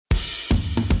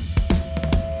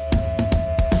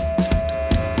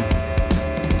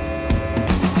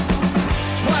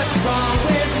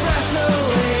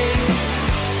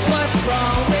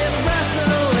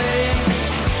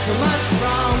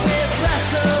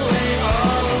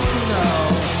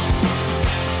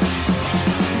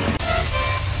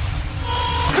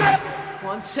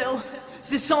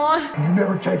this on? You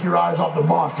never take your eyes off the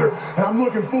monster, and I'm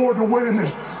looking forward to winning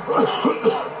this.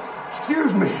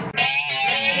 Excuse me.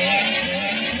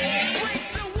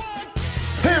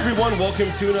 Hey everyone, welcome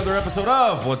to another episode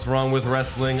of What's Wrong with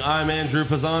Wrestling. I'm Andrew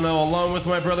Pisano, along with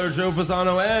my brother Joe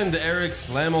Pisano and Eric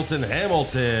Slamilton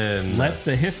Hamilton. Let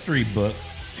the history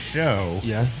books show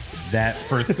that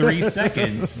for 3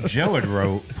 seconds, Joe had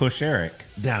wrote push Eric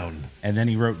down. And then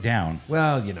he wrote down.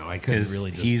 Well, you know, I couldn't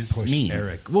really just push mean.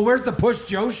 Eric. Well, where's the push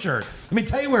Joe shirt? Let me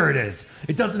tell you where it is.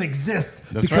 It doesn't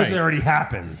exist That's because right. it already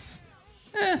happens.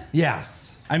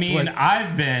 Yes. I mean,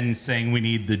 I've been saying we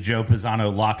need the Joe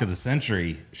Pisano Lock of the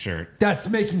Century shirt. That's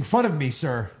making fun of me,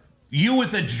 sir. You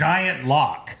with a giant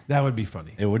lock. That would be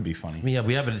funny. It would be funny. Yeah,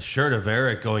 we have a shirt of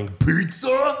Eric going,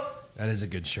 pizza? That is a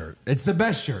good shirt. It's the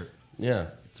best shirt. Yeah,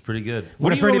 it's pretty good.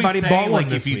 What if do you always anybody say, bought one like,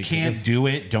 this if you week? can't do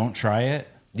it, don't try it?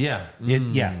 Yeah.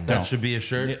 That That should be a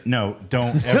shirt. No,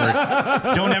 don't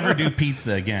ever do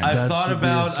pizza again. I've thought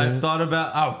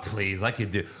about, oh, please, I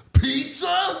could do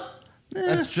pizza?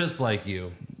 That's just like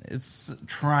you. It's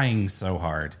trying so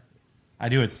hard. I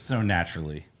do it so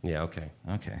naturally. Yeah, okay.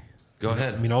 Okay. Go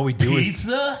ahead. I mean, all we do is...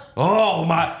 Pizza? Oh,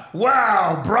 my.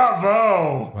 Wow,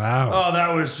 bravo. Wow. Oh,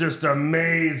 that was just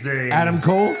amazing. Adam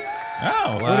Cole?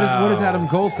 Oh, What does Adam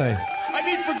Cole say? I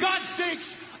mean, for God's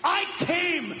sakes, I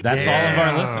came! That's all of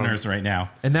our listeners right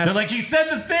now. And that's- they're like, he said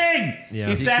the thing. Yeah.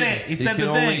 He said it. He said can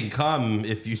the only thing. come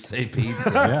if you say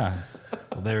pizza. Yeah.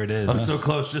 Well, there it is. I'm so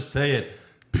close. Just say it.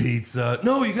 Pizza.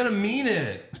 No, you gotta mean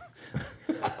it.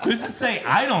 Who's to say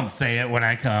I don't say it when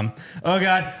I come? Oh,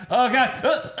 God. Oh,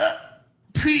 God.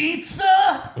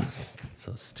 Pizza?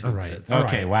 So stupid. All right.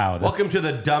 Okay, wow. Welcome to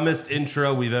the dumbest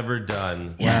intro we've ever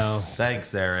done. Yes.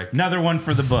 Thanks, Eric. Another one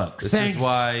for the books. This Thanks. is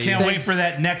why. Can't wait for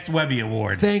that next Webby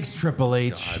Award. Thanks, Triple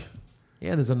H. God.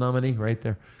 Yeah, there's a nominee right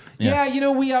there. Yeah. Yeah, you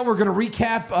know, we're going to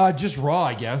recap just Raw,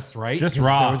 I guess, right? Just 'Cause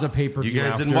Raw. There was a pay-per-view You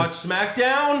guys didn't watch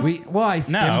SmackDown?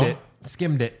 I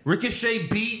skimmed it. Ricochet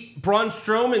beat Braun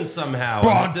Strowman somehow.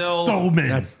 Braun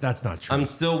Strowman. That's not true. I'm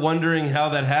still wondering how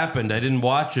that happened. I didn't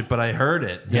watch it, but I heard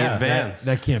it in advance.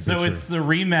 That can't be So true. it's the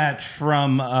rematch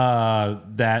from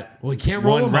that Well, you can't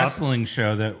roll one him up. wrestling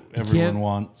show that everyone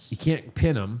wants. You can't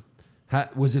pin him.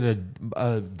 Was it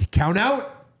a count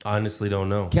out? Honestly, don't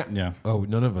know. Yeah. Oh,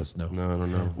 none of us know. No, I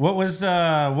don't know. What was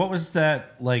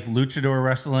that like luchador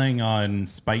wrestling on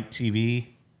Spike TV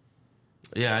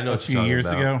Yeah, I know a what few you're talking years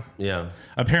about. ago? Yeah.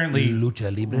 Apparently,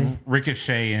 Lucha Libre.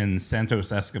 Ricochet and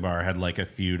Santos Escobar had like a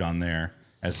feud on there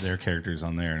as their characters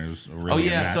on there, and it was a really Oh, good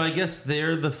yeah, match. so I guess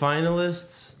they're the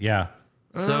finalists. Yeah.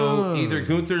 So either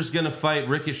Gunther's going to fight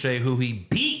Ricochet, who he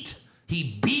beat.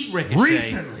 He beat Ricochet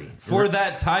Recently. for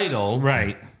that title.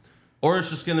 Right. Or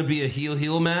it's just going to be a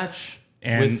heel match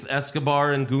And- with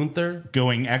Escobar and Gunther.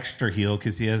 Going extra heel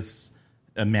because he has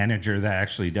a manager that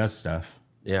actually does stuff.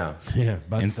 Yeah. Yeah,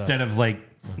 butt Instead stuff. of like...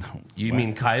 You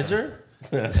mean Kaiser?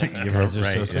 You're Kaiser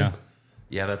right, Sosa? yeah.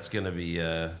 Yeah, that's going to be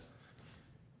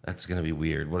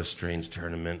weird. What a strange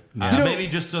tournament. Yeah. Maybe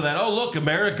just so that, oh, look,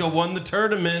 America won the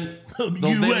tournament.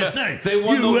 USA. They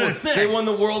won USA. they won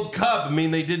the World Cup. I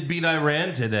mean, they did beat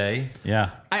Iran today.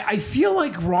 Yeah. I feel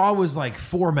like Raw was like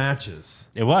 4 matches.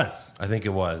 It was. I think it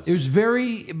was. It was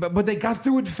very, but they got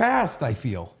through it fast, I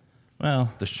feel.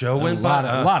 Well, The show went lot by.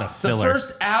 of- a lot of filler. The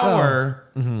first hour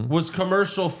was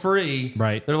commercial free.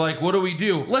 Right. They're like, what do we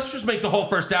do? Let's just make the whole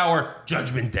first hour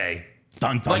Judgment Day.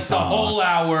 dun, dun, Like the dun. whole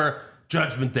hour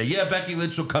Judgment Day. Yeah, Becky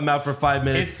Lynch will come out for 5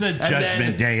 minutes. It's the and Judgment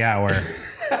then Day hour.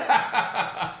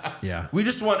 Yeah. We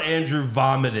just want Andrew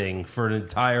vomiting for an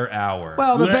entire hour.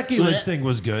 Well, the Blech, Becky Lynch blech. thing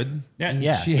was good. Yeah, And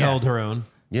yeah, she yeah. held her own.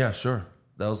 yeah, sure.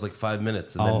 That was like 5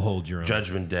 minutes. And I'll then hold your own.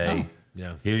 Judgment Day.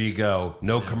 Yeah. Here you go.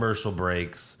 No commercial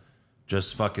breaks.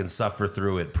 Just fucking suffer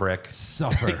through it, prick.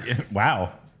 Suffer.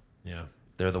 Wow. Yeah.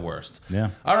 They're the worst. Yeah.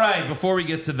 All right, before we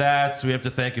get to that, we have to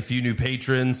thank a few new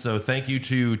patrons. So thank you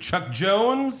to Chuck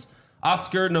Jones,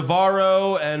 Oscar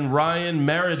Navarro, and Ryan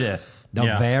Meredith.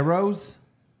 Navarro's?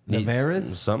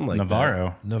 Navarez? Something like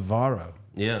Navarro. Navarro.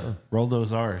 that. Yeah. Roll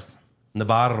those R's.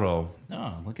 Navarro.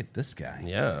 Oh, look at this guy.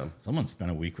 Yeah. Someone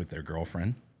spent a week with their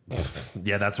girlfriend.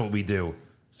 Yeah, that's what we do.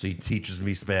 She teaches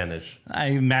me Spanish. I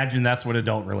imagine that's what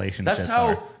adult relationships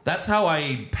are. That's how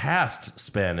I passed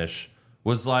Spanish.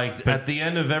 Was like at the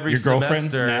end of every your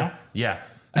girlfriend semester. now? Yeah.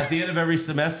 At the end of every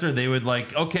semester, they would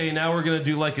like, okay, now we're gonna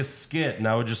do like a skit, and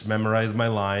I would just memorize my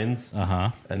lines,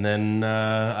 and then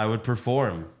I would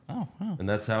perform. Oh, wow. And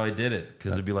that's how I did it,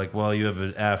 because it'd be like, well, you have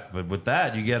an F, but with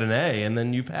that, you get an A, and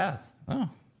then you pass. Oh.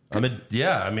 This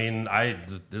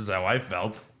is how I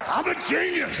felt. I'm a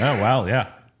genius. Oh, wow. Yeah.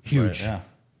 Huge. Yeah.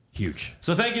 Huge.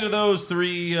 So thank you to those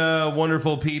 3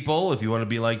 wonderful people. If you want to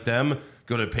be like them,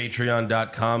 Go to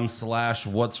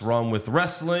patreon.com/what's wrong with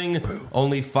wrestling.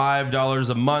 Only $5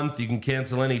 a month. You can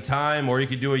cancel any time, or you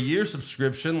could do a year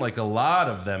subscription like a lot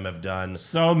of them have done.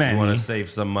 So many. You want to save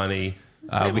some money.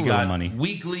 Save We a little got money.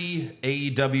 weekly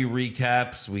AEW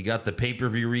recaps. We got the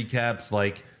pay-per-view recaps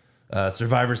like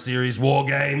Survivor Series War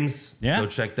Games. Yeah. Go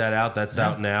check that out. That's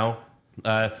out now.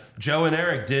 Joe and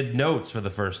Eric did notes for the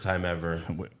first time ever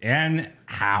And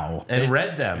how? and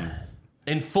read them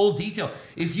in full detail.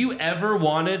 If you ever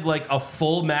wanted like a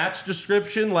full match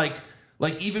description, like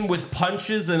even with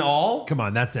punches and all, Come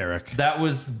on, that's Eric. that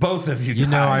was both of you guys. You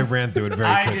know I ran through it very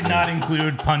I quickly. did not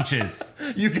include punches.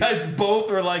 You guys both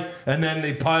were like, and then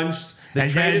they punched. They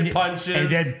traded punches. And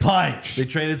then punch. They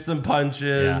traded some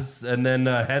punches and then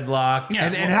headlock. Yeah.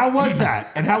 And how was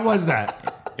that? And how was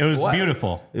that? It was What?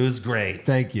 beautiful. It was great.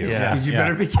 Thank you. Yeah. You Yeah.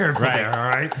 better be careful Right. there, all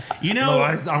right? You know,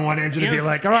 Otherwise, I want Andrew to it be was-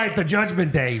 like, all right, the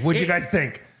Judgment Day. What'd you guys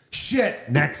think? Shit.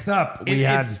 Next up, we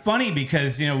had... It's funny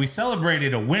because, we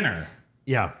celebrated a winner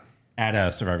Yeah, at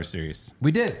Survivor Series,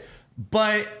 we did.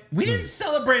 but we didn't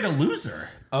celebrate a loser.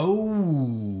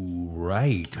 Oh,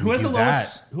 right. Who we had do the that.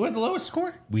 lowest? Who had the lowest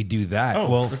score? We do that. Oh,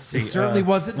 well, let's see. it certainly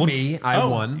wasn't me. I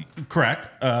won. Correct.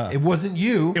 It wasn't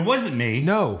you. It wasn't me.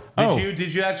 No.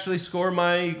 Did you actually score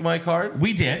my card?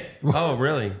 We did. Oh,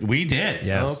 really? We did.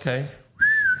 Yes. Okay.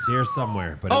 It's here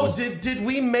somewhere. But it Oh, was did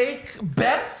we make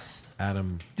bets?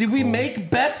 Adam. Did we make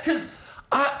bets? Because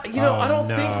I don't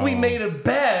think we no. made a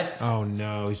bet. Oh,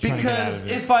 no. He's trying to get out Because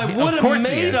of it. if I would course have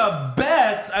he made is. a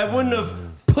bet, I wouldn't have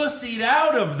pussied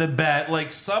out of the bet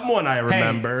like someone I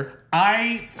remember. Hey,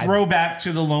 I throw back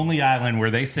to the Lonely Island where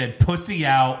they said "pussy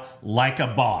out like a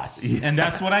boss," and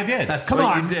that's what I did. That's Come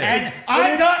what on. you did. And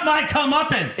I got my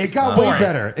comeuppance. It got for way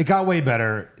better. It got way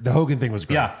better. The Hogan thing was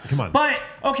great. Yeah. Come on. But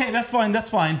okay, that's fine. That's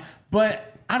fine.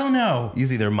 But I don't know.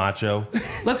 Easy there, macho.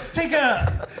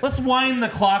 Let's wind the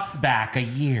clocks back a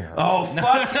year. Oh,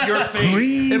 fuck your face.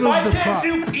 Cream If of I the can't crop.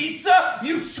 do pizza,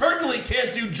 you certainly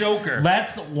can't do Joker.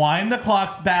 Let's wind the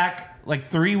clocks back like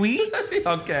 3 weeks.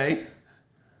 Okay.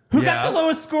 Who Yeah. got the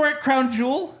lowest score at Crown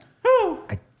Jewel? Who?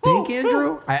 I think,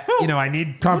 Andrew, I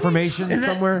need confirmation Is it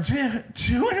somewhere.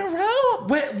 two in a row?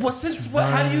 Wait,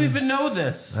 how do you even know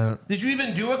this? Did you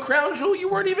even do a crown jewel? You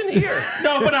weren't even here.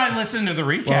 No, but I listened to the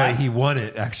recap. Well, he won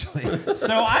it, actually.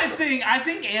 So I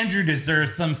think Andrew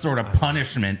deserves some sort of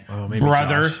punishment, Maybe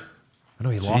brother. Josh. I know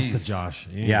he lost Jeez. to Josh.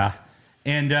 Yeah.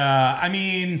 And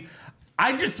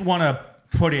I just want to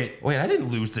put it. Wait, I didn't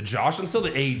lose to Josh. I'm still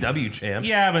the AEW champ.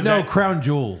 Yeah, but No, that, Crown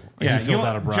Jewel. yeah, he filled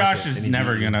out a bracket. Josh and is he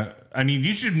never beat you. gonna. I mean,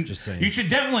 you should. Just saying. You should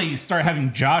definitely start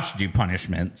having Josh do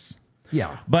punishments.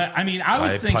 Yeah. But I mean, I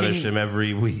was I punish thinking him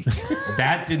every week.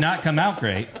 that did not come out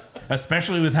great,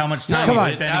 especially with how much time Come he's on.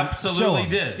 It spending. absolutely Show him.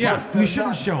 did. Yeah. You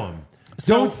shouldn't show him.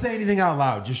 So- Don't say anything out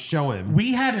loud. Just show him.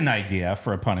 We had an idea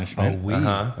for a punishment.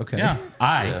 Okay. Yeah,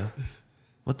 Yeah.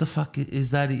 What the fuck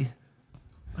is that?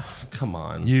 Come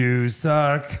on. You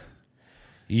suck.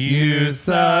 You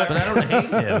suck. But I don't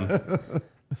hate him.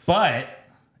 But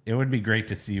it would be great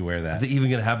to see you wear Is that. it even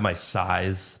going to have my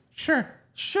size? Sure.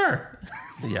 Sure.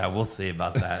 Yeah, we'll see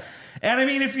about that. And I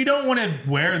mean, if you don't want to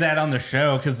wear that on the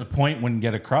show because the point wouldn't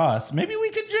get across, maybe we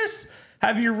could just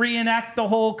have you reenact the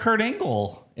whole Kurt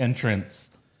Angle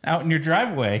entrance out in your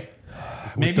driveway.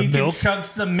 Maybe the you can milk? chug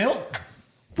some milk.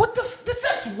 What the?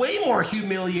 That's way more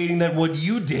humiliating than what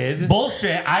you did.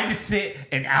 Bullshit. I just sit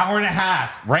an hour and a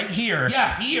half right here.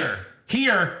 Yeah, here.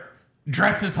 Here,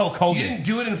 dress as Hulk You Hogan. didn't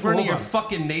do it in front of Hold your on.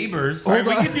 fucking neighbors. All right,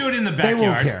 we Hold on. can do it in the They backyard.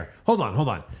 won't care. Hold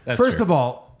on. That's First true. of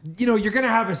all, you're going to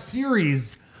have a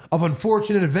series of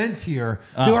unfortunate events here.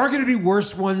 There are going to be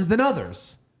worse ones than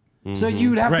others. So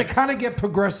you'd have Right. to kind of get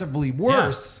progressively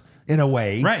worse in a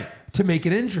way Right. to make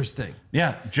it interesting.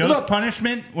 Yeah. Joe's Look.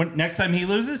 punishment, next time he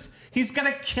loses, he's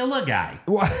going to kill a guy.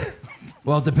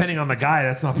 Well, depending on the guy,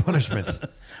 that's not punishment.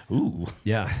 Ooh.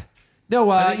 Yeah. No,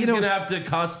 I think you he's know. going to have to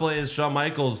cosplay as Shawn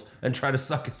Michaels and try to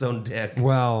suck his own dick.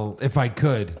 Well, if I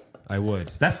could, I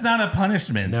would. That's not a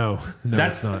punishment. No,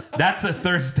 that's it's not. That's a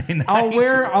Thursday night.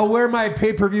 I'll wear my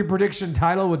pay-per-view prediction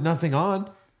title with nothing on,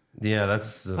 Yeah,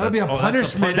 that's That'll be a that's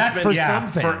punishment. That's for some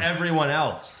for fans. everyone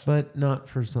else. but not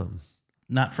for some.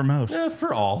 Not for most. Yeah,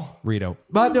 for all. Rito.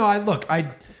 But no,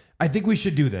 I think we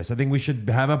should do this. I think we should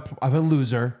have a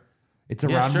loser. It's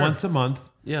around sure. once a month.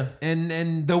 Yeah.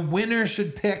 And the winner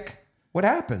should pick what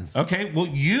happens. Okay, well,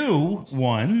 you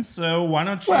won, so why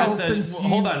don't you? Well, Then, since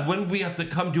hold on. When we have to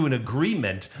come to an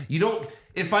agreement, you don't.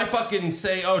 If I fucking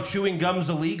say, "Oh, chewing gum's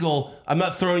illegal," I'm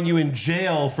not throwing you in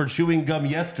jail for chewing gum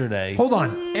yesterday. Hold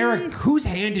on. Eric, whose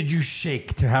hand did you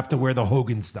shake to have to wear the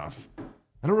Hogan stuff?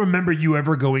 I don't remember you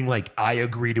ever going like, I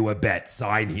agree to a bet,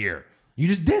 sign here. You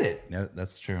just did it. Yeah,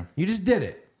 that's true. You just did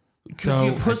it. Because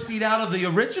you pussied out of the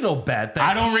original bet.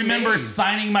 I don't remember made.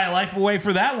 signing my life away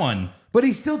for that one. But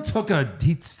he still took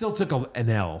an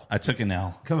L. I took an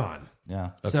L. Come on.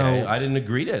 Yeah. Okay, So I didn't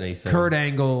agree to anything. Kurt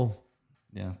Angle,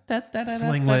 Yeah.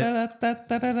 Slinglet,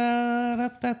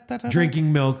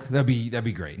 drinking milk. That'd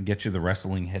be great. Get you the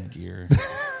wrestling headgear.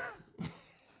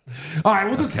 All right,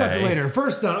 we'll discuss it Okay. later.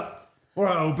 First up,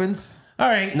 Raw opens. All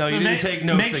right. No, you didn't take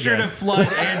notes Make sure again. to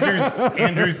flood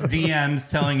Andrew's DMs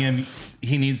telling him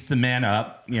he needs to man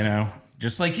up,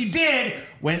 just like you did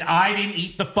when I didn't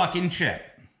eat the fucking chip.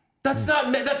 That's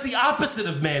that's the opposite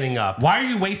of manning up. Why are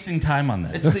you wasting time on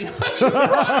this? It's you brought it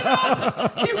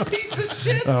up, you piece of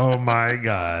shit. Oh my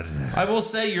God. I will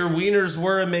say your wieners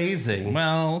were amazing.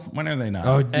 Well, when are they not?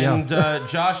 Oh, yeah. And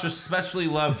Josh especially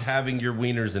loved having your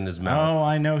wieners in his mouth. Oh,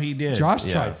 I know he did. Josh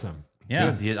Yeah. tried some.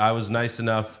 Yeah. I was nice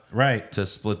enough Right. to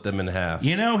split them in half.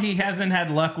 He hasn't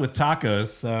had luck with tacos,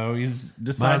 so he's Might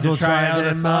decided as to well try out a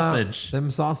them, sausage.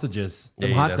 them sausages. Them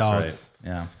Yeah, hot that's dogs.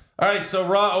 Yeah. All right, so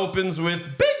Raw opens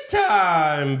with big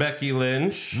time Becky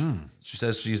Lynch. She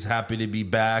says she's happy to be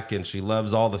back and she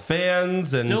loves all the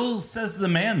fans. And Still says the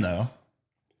man, though.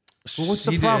 Well, what's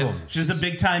the she problem? did. She's a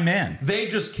big time man. They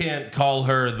just can't call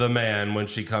her the man when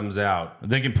she comes out.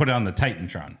 They can put it on the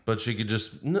Titantron. But she could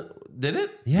just... No, did it?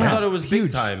 Yeah, I thought it was huge.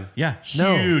 big time. Yeah.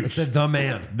 No, Huge. it said the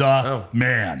man. The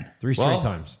man. 3 straight Well,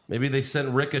 times. maybe they sent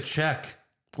Rick a check.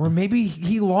 Or maybe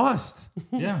he lost.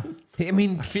 Yeah. I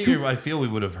mean, I feel we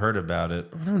would have heard about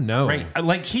it. I don't know. Right.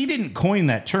 Like, he didn't coin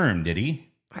that term, did he?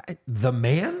 The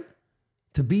man?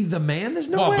 To be the man? There's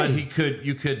no Well, way. but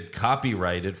you could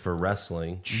copyright it for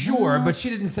wrestling. Sure, but she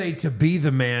didn't say to be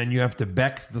the man, you have to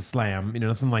Bex the slam,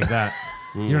 nothing like that.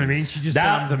 You know what I mean? She just said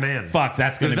I'm the man. Fuck,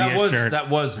 that's going to be a shirt. That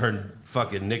was her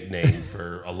fucking nickname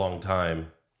for a long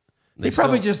time. They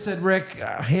probably just said, Rick,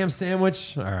 ham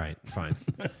sandwich. All right, fine.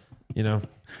 Yeah,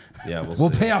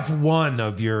 We'll see. pay off one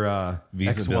of your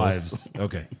Visa ex-wives.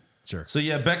 Okay, sure. So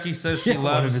yeah, Becky says she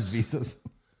One of his loves visas.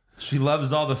 she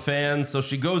loves all the fans, so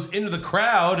she goes into the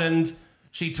crowd and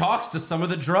she talks to some of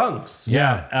the drunks.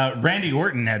 Yeah. Randy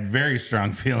Orton had very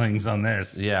strong feelings on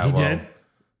this. Yeah, He well, did?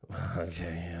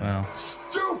 Okay, yeah. Well,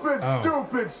 Stupid,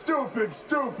 stupid, stupid,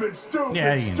 stupid, stupid,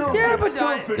 Yeah, you stupid, Yeah, but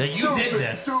stupid, Yeah, you did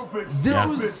this. stupid, This stupid,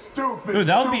 was- stupid, ooh,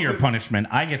 that'll be your stupid. punishment.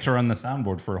 I get to run the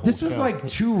soundboard for a whole This was show. like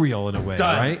too real in a way,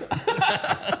 Done. right?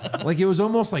 Like it was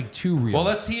almost like too real. Well,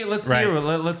 let's see. Let's Right. hear.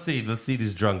 Let's see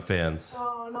these drunk fans.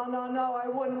 Oh, no, I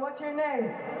wouldn't. What's your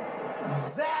name?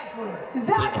 Zachary.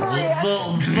 Zachary.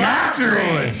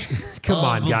 Come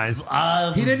on, guys.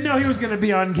 He didn't know he was going to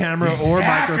be on camera or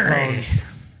microphone.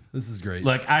 This is great.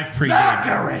 Look, I've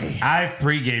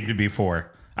pre-gamed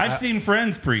before. I've seen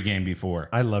friends pre-game before.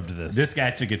 I loved this. This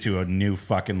guy took it to a new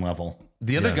fucking level.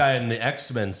 The other Yes. guy in the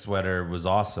X-Men sweater was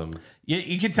awesome.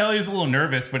 You could tell he was a little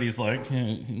nervous, but he's like,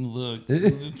 hey, look.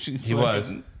 He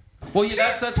was. Well, yeah,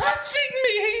 that's touching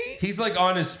me. he's like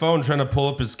on his phone trying to pull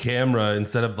up his camera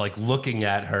instead of like looking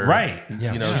at her. Right.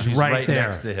 Yeah, You know, she's she's right right, there.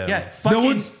 next to him. Yeah,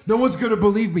 fucking. no one's going to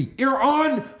believe me. You're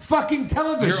on fucking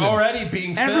television. You're already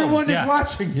being filmed. Everyone Yeah. is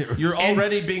watching you. You're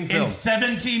already being In filmed.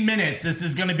 17 minutes, this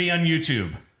is going to be on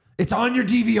YouTube. It's on your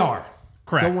DVR.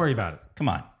 Correct. Don't worry about it. Come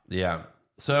on. Yeah.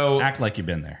 So Act like you've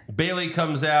been there. Bailey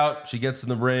comes out. She gets in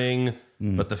the ring,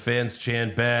 but the fans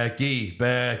chant Becky,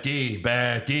 Becky,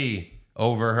 Becky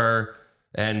over her.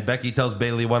 And Becky tells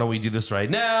Bailey, "Why don't we do this right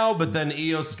now?" But then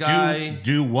Io Sky,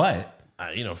 Do what?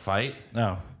 fight.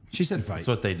 Oh. She said fight. That's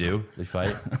what they do. They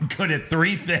fight. I'm good at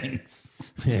 3 things.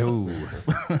 Ooh.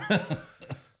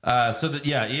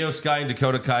 Io Sky and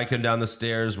Dakota Kai come down the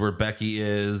stairs where Becky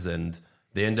is, and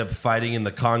they end up fighting in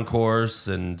the concourse.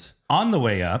 And On the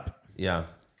way up, yeah,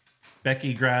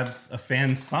 Becky grabs a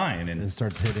fan sign and And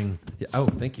starts hitting. Yeah. Oh,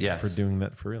 thank you Yes. for doing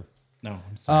that for real. no,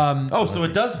 I'm sorry. oh, so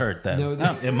it does hurt then.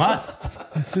 No, it must.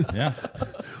 Yeah.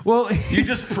 Well, You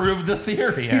just proved the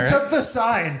theory, he Eric. took the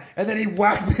sign and then he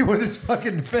whacked me with his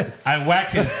fucking fist. I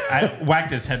whacked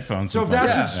his headphones. So if with my-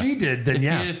 that's what she did, then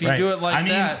yes. If you do it like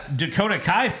that, Dakota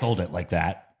Kai sold it like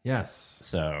that. Yes.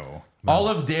 So all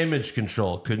of Damage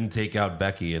Control couldn't take out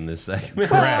Becky in this segment.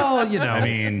 Well, I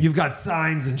mean- you've got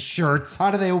signs and shirts.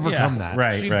 How do they overcome that?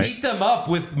 Right. She beat them up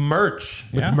with merch.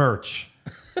 With Yeah. merch.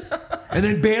 And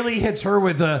then Bailey hits her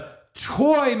with a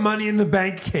toy Money in the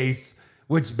Bank case,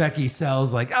 which Becky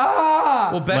sells like,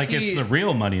 Well, Becky, like it's the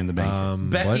real Money in the Bank.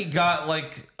 Becky got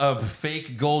like a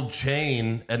fake gold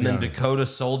chain, and then Dakota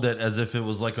sold it as if it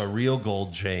was like a real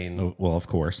gold chain. Oh, well, of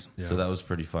course. So that was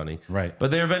pretty funny. Right. But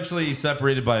they're eventually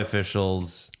separated by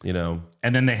officials, you know.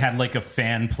 And then they had like a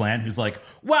fan plant who's like,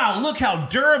 wow, look how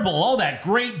durable all that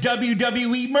great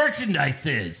WWE merchandise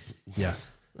is. Yeah.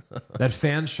 That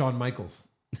fan, Shawn Michaels.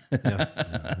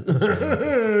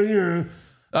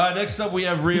 Next up, we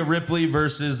have Rhea Ripley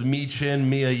versus Michin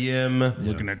Mia Yim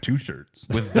Looking at 2 shirts.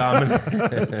 with Dominic.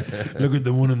 Look at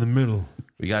the one in the middle.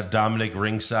 We got Dominic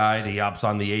ringside. He hops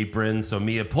on the apron, so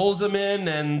Mia pulls him in,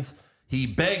 and he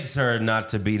begs her not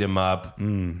to beat him up.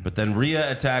 But then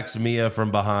Rhea attacks Mia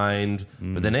from behind.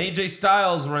 But then AJ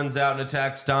Styles runs out and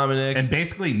attacks Dominic. And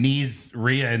basically knees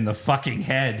Rhea in the fucking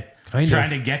head, Kind of. trying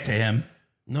to get to him.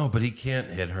 No, but he can't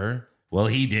hit her. Well,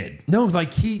 he did. No,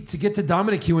 like to get to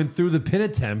Dominic, he went through the pin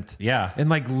attempt. Yeah. And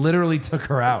like literally took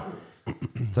her out.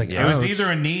 It's like, It was ouch.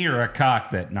 either a knee or a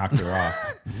cock that knocked her off.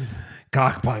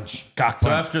 cock punch. Cock So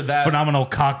punch. after that- Phenomenal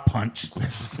cock punch.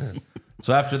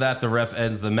 So after that, the ref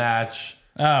ends the match.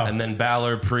 Oh. And then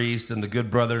Balor, Priest, and the Good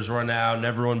Brothers run out, and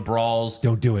everyone brawls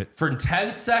Don't do it. for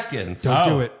 10 seconds. Don't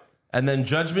do Oh. it. And then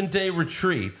Judgment Day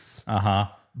retreats. Uh-huh.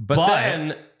 But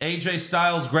then AJ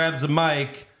Styles grabs a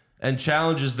mic and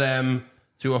challenges them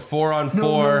to a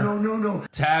 4-on-4 No.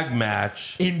 tag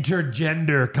match.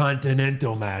 Intergender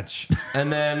continental match.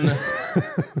 And then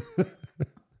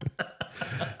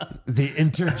The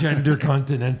intergender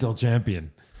continental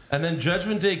champion.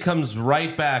 Judgment Day comes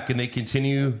right back and they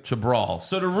continue to brawl.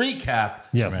 So to recap,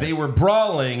 Yes. they were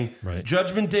brawling. Right.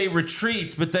 Judgment Day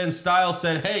retreats, but then Styles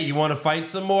said, "Hey, you want to fight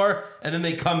some more?" And then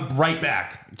they come right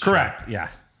back. Correct. Yeah.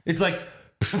 It's like,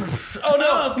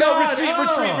 oh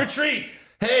no, retreat.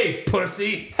 Hey,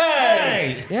 pussy.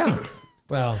 Hey. Yeah.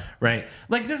 Well, Right.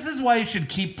 Like, this is why you should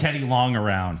keep Teddy Long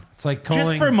around. it's like Just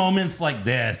calling. for moments like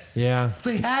this. Yeah.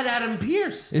 They had Adam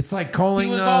Pierce. It's like calling.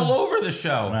 He was all over the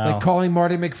show. Wow. Like calling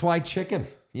Marty McFly chicken.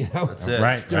 You know, That's it.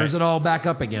 Right. stirs it all back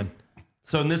up again.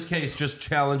 So in this case, just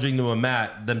challenging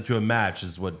them to a match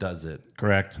is what does it.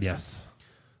 Correct. Yes.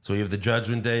 So we have the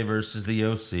Judgment Day versus the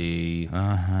OC.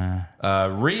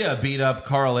 Rhea beat up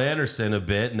Carl Anderson a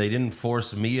bit, and they didn't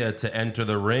force Mia to enter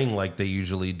the ring like they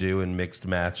usually do in mixed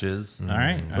matches. All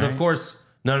right. But of course,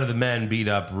 none of the men beat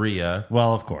up Rhea.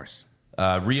 Well, of course.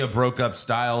 Rhea broke up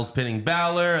Styles, pinning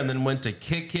Balor, and then went to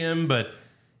kick him, but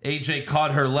AJ caught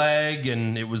her leg,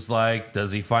 and it was like,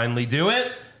 does he finally do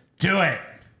it? Do it.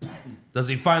 Does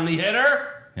he finally hit her?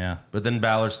 Yeah. But then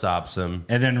Balor stops him.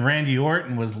 And then Randy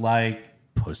Orton was like,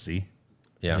 pussy.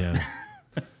 Yeah.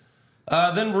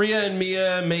 Then Rhea and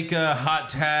Mia make a hot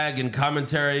tag, and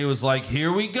commentary was like,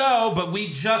 here we go, but we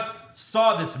just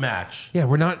saw this match. Yeah,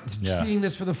 we're not seeing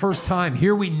this for the first time.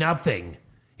 Here we nothing.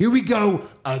 Here we go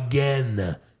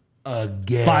again.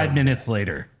 5 minutes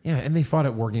later. Yeah, and they fought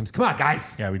at War Games. Come on,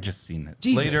 guys. Yeah, we just seen it.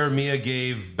 Jesus. Later, Mia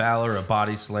gave Balor a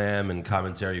body slam, and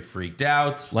commentary freaked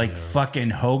out. Like fucking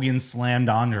Hogan slammed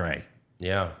Andre.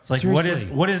 Yeah. It's like, Seriously.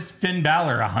 what is Finn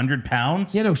Balor, 100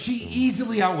 pounds? You know, she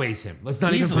easily outweighs him. Let's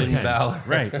not Easily, even pretend. Balor.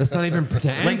 Right. Let's not even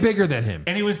pretend. And Like- bigger than him.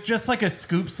 And it was just like a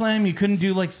scoop slam. You couldn't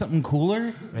do like something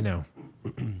cooler? I know.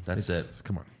 That's it.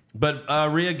 Come on. But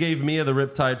Rhea gave Mia the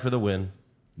Riptide for the win.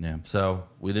 Yeah. So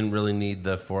we didn't really need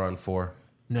the 4-on-4.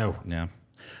 No. Yeah.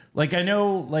 Like, I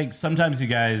know, like, sometimes you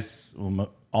guys,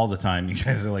 well, all the time, you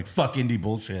guys are like, fuck indie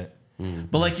bullshit.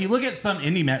 But, like, you look at some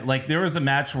indie match, like, there was a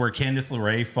match where Candice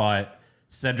LeRae fought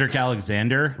Cedric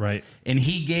Alexander. Right. And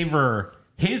he gave her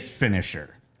his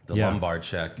finisher, The Yeah. lumbar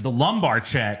check. the lumbar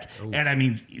check. And, I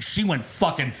mean, she went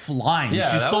fucking flying. Yeah,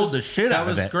 she that sold was- the shit out of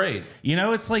it. that was great. You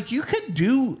know, it's like, you could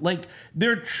do, like,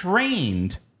 they're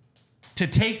trained to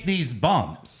take these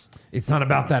bumps. It's not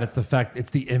about that. It's the fact. It's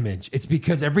the image. It's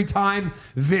because every time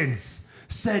Vince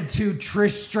said to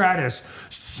Trish Stratus,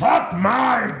 "Suck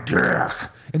my dick,"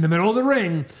 in the middle of the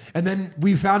ring, and then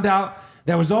we found out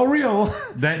that was all real.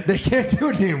 That- they can't do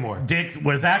it anymore. Dick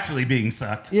was actually being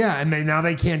sucked. Yeah, and now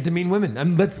they can't demean women. I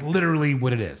mean, that's literally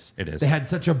what it is. It is. They had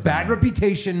such a bad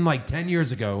reputation like 10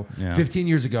 years ago, Yeah. 15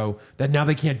 years ago, that now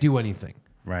they can't do anything.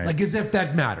 Right. Like as if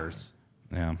that matters,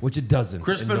 Yeah. which it doesn't.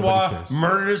 Chris and nobody Benoit cares.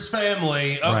 murdered his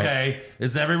family. Okay.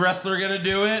 Is every wrestler going to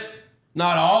do it?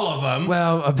 Not all of them.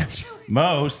 Well, eventually.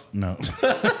 Most. No.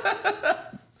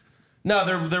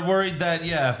 No, they're worried that,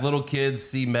 if little kids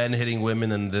see men hitting women,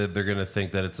 then they're going to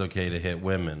think that it's okay to hit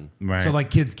women. Right. So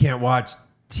like kids can't watch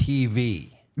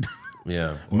TV.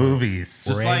 Yeah. movies.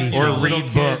 Just Or like anything. little read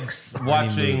kids books. movie.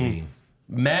 watching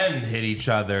men hit each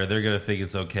other, they're going to think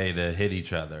it's okay to hit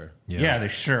each other. Yeah, they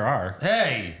sure are.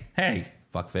 Hey, Hey,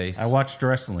 fuckface. I watched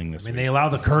wrestling this And week. they allow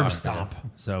the curb stomp.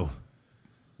 So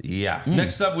Yeah.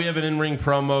 Next up, we have an in-ring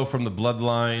promo from the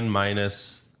Bloodline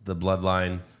minus the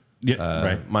Bloodline. Yeah,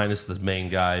 right. Minus the main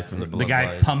guy from the Bloodline. The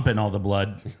guy pumping all the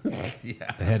blood. the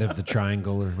head of the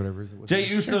triangle or whatever. Jay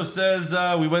Uso says,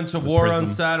 we went to war on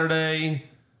Saturday.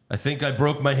 I think I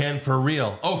broke my hand for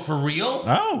real. Oh, for real?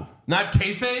 Oh. Not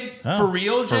kayfabe? For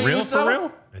real, Jay For real? Uso? For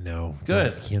real? I know.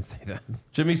 Good. I can't say that.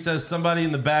 Jimmy says somebody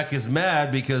in the back is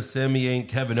mad because Sammy ain't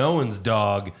Kevin Owens'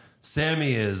 dog.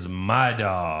 Sammy is my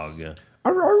dog.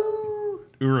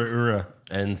 Ura.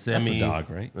 And Sammy, That's a dog,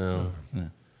 right? Well,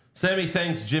 Sammy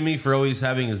thanks Jimmy for always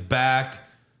having his back.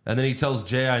 And then he tells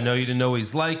Jay, I know you didn't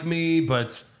always like me,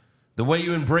 but the way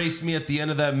you embraced me at the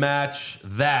end of that match,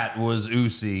 that was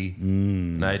UCEY.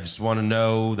 And I just want to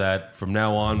know that from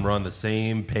now on, we're on the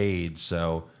same page.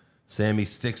 So Sammy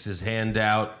sticks his hand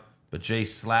out, but Jay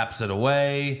slaps it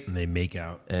away. And they make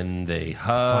out. And they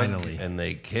hug. Finally. And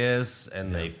they kiss.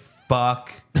 And they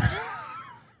fuck.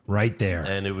 Right there.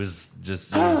 And it was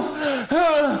just... that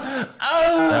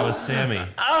was Sammy.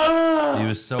 He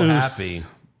was so happy.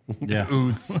 Yeah.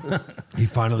 He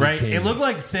finally came. It looked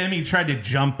like Sammy tried to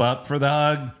jump up for the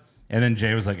hug, and then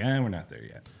Jay was like, we're not there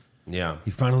yet. Yeah.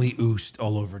 He finally oosed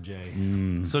all over Jay.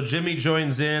 So Jimmy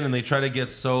joins in, and they try to get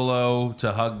Solo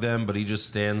to hug them, but he just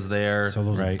stands there.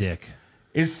 Solo's a Right. dick.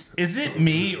 Is it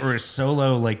me or is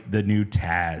Solo like the new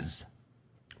Taz?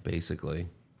 Basically.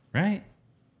 Right?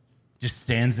 Just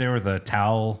stands there with a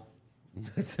towel.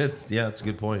 That's a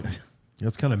good point.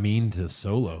 That's kind of mean to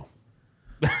Solo.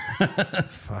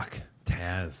 Fuck.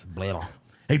 Taz. Blah.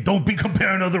 Hey, don't be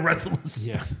comparing other wrestlers.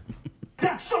 Yeah.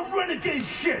 That's some renegade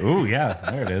shit. Ooh, yeah,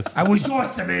 there it is. I was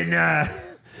awesome in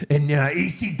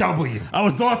ECW. I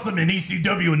was awesome in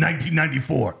ECW in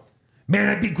 1994. Man,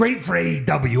 I'd be great for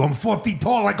AEW. I'm 4 feet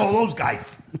tall like all those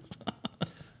guys.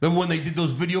 Remember when they did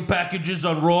those video packages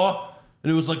on Raw?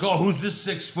 And it was like, oh, who's this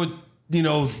 6 foot,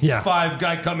 Yeah. 5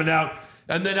 guy coming out?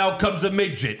 And then out comes a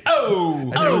midget.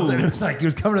 Oh! And it was like he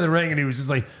was coming to the ring and he was just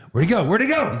like, where'd he go? Where'd he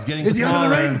go? He's getting Is he under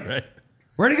the smaller. ring? Right.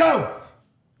 Where'd he go?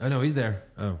 Oh, no, he's there.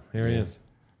 Oh, here he is.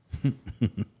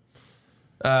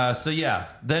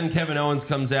 Then Kevin Owens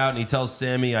comes out and he tells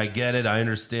Sammy, I get it. I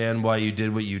understand why you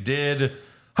did what you did.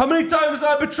 How many times did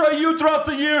I betray you throughout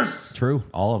the years? True.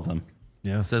 All of them.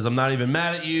 Yeah. Says, I'm not even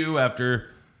mad at you. After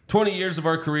 20 years of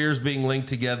our careers being linked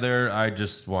together, I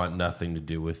just want nothing to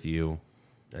do with you.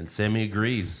 And Sammy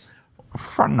agrees.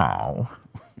 For now.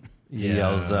 He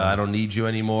yells, I don't need you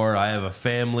anymore. I have a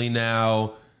family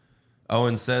now.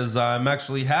 Owen says, I'm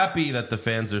actually happy that the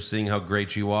fans are seeing how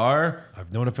great you are.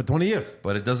 I've known it for 20 years.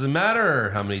 But it doesn't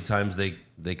matter how many times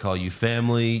they call you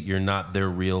family. You're not their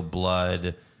real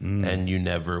blood, and you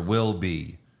never will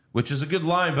be. Which is a good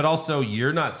line, but also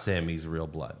you're not Sammy's real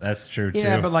blood. That's true, too.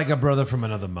 Yeah, but like a brother from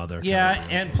another mother. Yeah,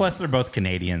 and plus they're both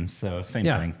Canadians, so same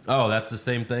Yeah. thing. Oh, that's the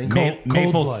same thing? Cold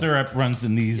Maple blood. syrup runs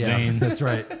in these Yeah, veins. that's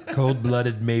right.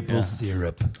 Cold-blooded maple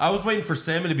syrup. I was waiting for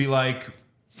Sammy to be like,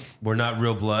 we're not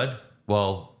real blood.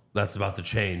 Well, that's about to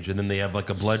change. And then they have like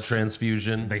a blood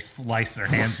transfusion. They slice their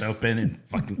hands open and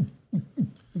fucking...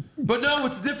 But no,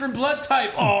 it's a different blood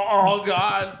type. Oh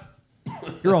God.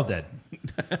 You're all dead.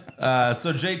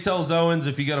 So Jay tells Owens,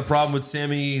 if you got a problem with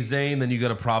Sami Zayn, then you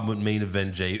got a problem with main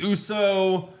event Jey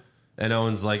Uso. And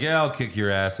Owens like, yeah, I'll kick your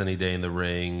ass any day in the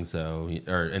ring,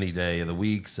 or any day of the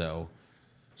week. So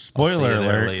Spoiler I'll see you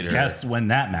there alert, later. guess when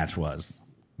that match was.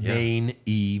 Main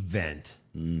event.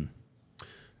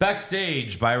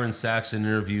 Backstage, Byron Saxton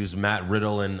interviews Matt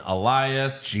Riddle and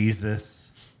Elias.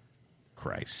 Jesus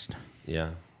Christ.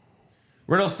 Yeah.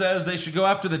 Riddle says they should go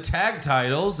after the tag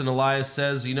titles, and Elias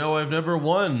says, I've never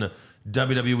won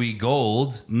WWE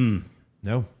Gold,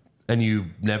 No. and you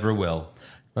never will.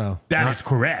 Well, That is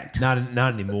correct. not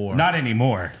anymore. Not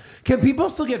anymore. Can people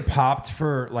still get popped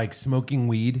for like smoking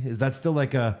weed? Is that still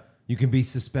like you can be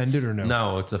suspended or no?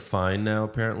 No, it's a fine now,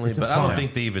 apparently, It's a but I don't fine.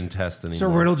 think they even test anymore. So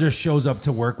Riddle just shows up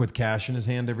to work with cash in his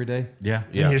hand every day? Yeah.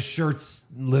 Yeah. And his shirts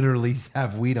literally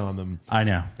have weed on them. I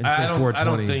know. And say I don't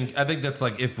 420. I think that's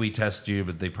like if we test you,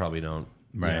 but they probably don't.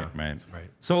 Right.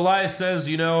 So Elias says,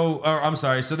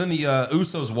 so then the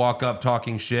Usos walk up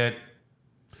talking shit.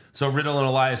 So Riddle and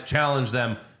Elias challenge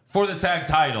them for the tag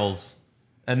titles,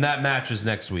 and that match is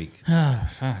next week.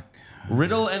 Fuck.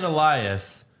 Riddle and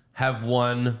Elias have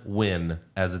one win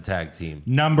as a tag team.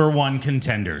 Number one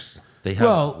contenders. They have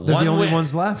Well, they're one the only win.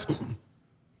 ones left.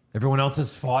 Everyone else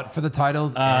has fought for the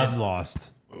titles and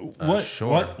lost.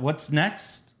 Sure. What's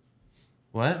next?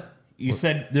 What? You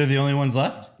said they're the only ones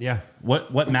left? Yeah.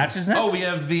 What match is next? Oh, we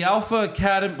have the Alpha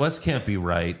Academy. Well, this can't be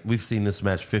right. We've seen this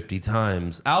match 50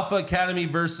 times. Alpha Academy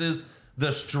versus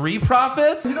the Street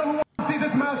Profits? You don't want to see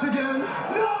this match again?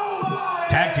 Nobody!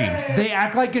 Tag teams. They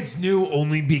act like it's new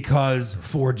only because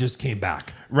Ford just came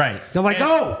back. Right. They're like, And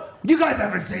oh, you guys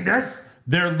haven't seen this.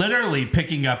 they're literally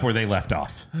picking up where they left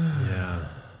off.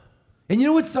 And you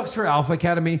know what sucks for Alpha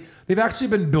Academy? They've actually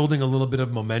been building a little bit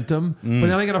of momentum, but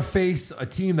now they got to face a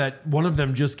team that one of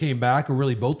them just came back, or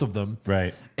really both of them.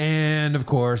 Right. And of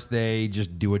course, they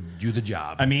just do the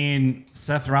job. I mean,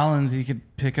 Seth Rollins, you could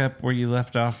pick up where you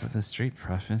left off with the Street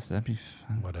Profits. That'd be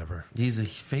fun. Whatever. He's a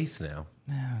face now.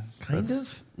 Kind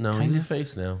of? No, he's a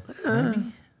face now.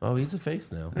 Oh, he's a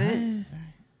face now.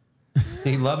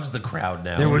 He loves the crowd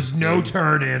now. There was no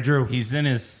turn, Andrew. He's in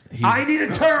his. I need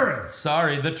a turn.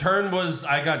 Sorry, the turn was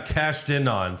I got cashed in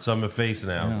on, so I'm a face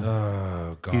now.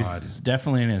 Oh God. He's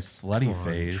definitely in his slutty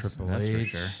phase. Triple That's H.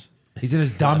 for sure. He's in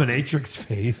his dominatrix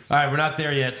phase. All right, we're not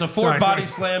there yet. So Ford Sorry, body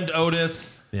sorry. slammed Otis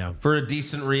Yeah. for a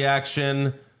decent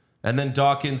reaction. And then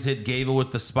Dawkins hit Gable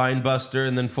with the spine buster,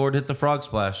 and then Ford hit the frog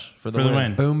splash for the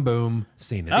win. Boom, boom.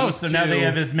 Seen it. Oh, so now they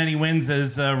have as many wins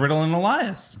as Riddle and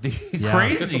Elias. These,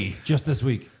 Crazy. Just this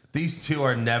week. These two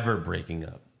are never breaking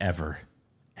up, Ever.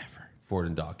 Ford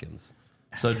and Dawkins.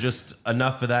 So just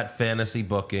enough of that fantasy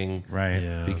booking, Right.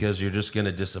 Yeah. because you're just going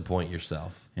to disappoint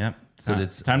yourself. Yep. Because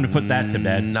it's time to put that to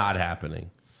bed. Not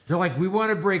happening. They're like, we want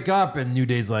to break up, and New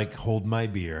Day's like, hold my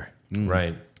beer.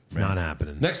 Right. It's not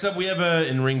happening. Next up, we have a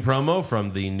in-ring promo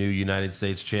from the new United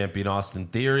States champion, Austin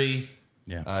Theory.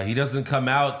 Yeah. He doesn't come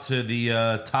out to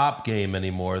the top game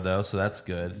anymore, though, so that's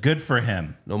good. Good for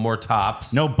him. No more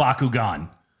tops. No Bakugan.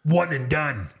 One and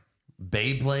done.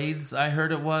 Beyblades, I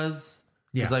heard it was.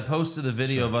 Yeah. Because I posted a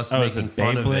video of us Oh, is making it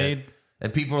fun of Beyblade? it.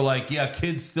 And people were like, yeah,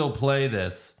 kids still play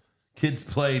this. Kids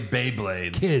play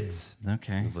Beyblade. Kids.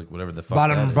 Okay. It's like, whatever the fuck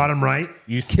that is. Bottom right.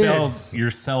 You spelled Kids.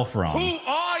 yourself wrong.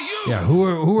 Yeah,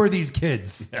 who are these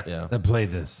kids Yeah. that play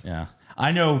this? Yeah.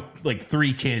 I know like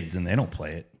 3 kids and they don't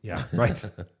play it. Yeah, right.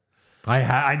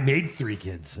 I made 3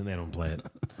 kids and they don't play it.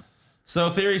 So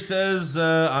Theory says,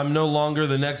 I'm no longer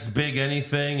the next big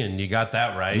anything, and you got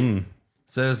that right.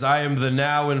 Says, I am the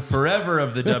now and forever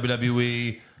of the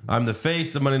WWE. I'm the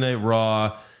face of Monday Night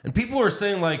Raw. And people are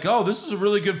saying like, oh, this is a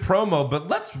really good promo, but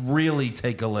let's really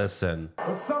take a listen.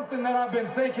 It's something that I've been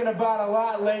thinking about a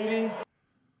lot, lady.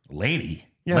 Lady.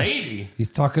 Yeah. Lady? He's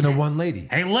talking to one lady.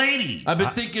 Hey, lady. I've been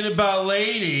thinking about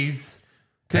ladies.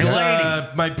 Hey, 'Cause, lady.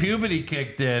 my puberty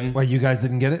kicked in. Why, you guys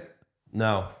didn't get it?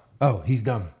 No. Oh, he's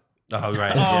dumb. Oh,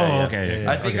 right. Oh, okay.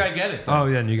 I think I get it. though. Oh,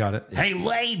 then you got it. Hey,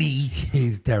 lady.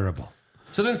 He's terrible.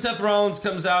 So then Seth Rollins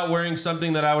comes out wearing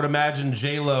something that I would imagine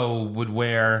J-Lo would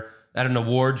wear at an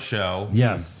award show.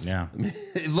 Yes. Yeah.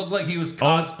 It looked like he was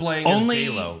cosplaying as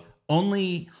J-Lo.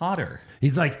 Only hotter.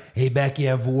 He's like, hey, Becky,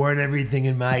 I've worn everything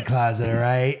in my closet, all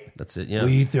right? That's it, yeah. Will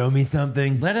you throw me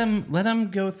something? Let him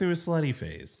go through a slutty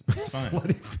phase. It's fine.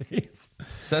 Slutty face.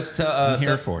 I'm here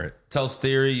Seth for it. tells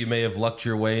Theory you may have lucked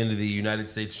your way into the United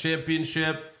States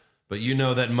Championship, but you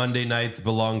know that Monday nights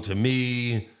belong to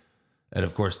me. And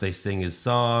of course, they sing his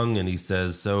song, and he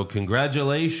says, so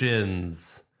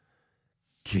congratulations,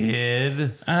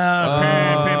 kid.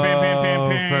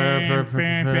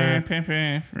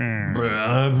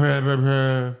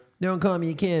 Don't call me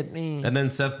a kid. And then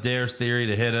Seth dares Theory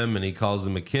to hit him, and he calls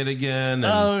him a kid again. And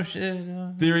Oh, shit.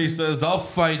 Theory says, I'll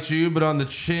fight you, but on the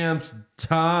champ's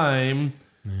time.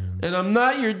 And I'm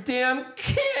not your damn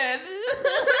kid.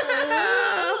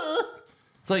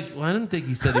 It's like, well, I didn't think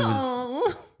he said he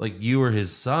was like you were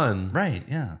his son. Right,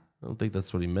 yeah. I don't think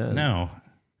that's what he meant. No.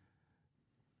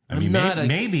 I I'm mean, not a-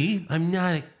 maybe. I'm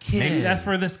not a kid. Maybe that's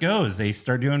where this goes. They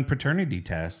start doing paternity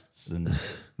tests, and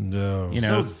No. you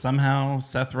know, somehow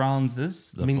Seth Rollins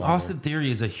is. The I mean, father. Austin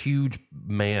Theory is a huge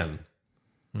man.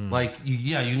 Like,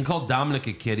 you can call Dominic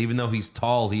a kid, even though he's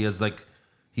tall. He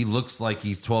looks like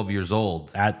he's 12 years old.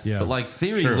 That's But like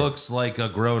Theory True. looks like a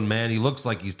grown man. He looks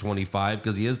like he's 25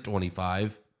 because he is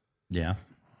 25. yeah.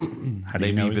 How do you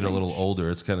Maybe know even his a age? little older.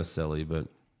 It's kind of silly, but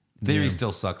Theory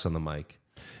still sucks on the mic.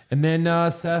 And then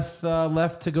Seth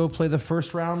left to go play the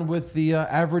first round with the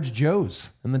Average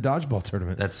Joes in the dodgeball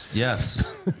tournament.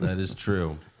 Yes, that is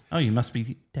true. Oh, you must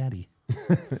be daddy.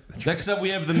 Next up, we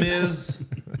have The Miz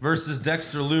versus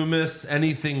Dexter Lumis.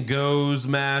 Anything goes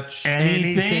match.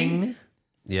 Anything?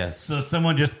 Yes. So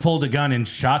someone just pulled a gun and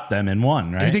shot them and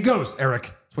won, right? Anything goes, Eric.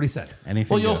 That's what he said. Anything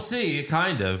Well, you'll goes. see,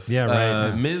 kind of. Yeah, right,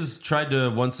 yeah. Miz tried to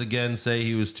once again say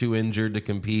he was too injured to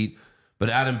compete, but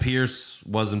Adam Pearce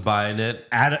wasn't buying it.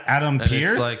 Adam And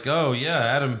Pearce? it's like, oh, yeah,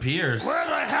 Adam Pearce. Where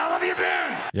the hell have you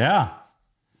been? Yeah,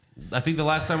 I think the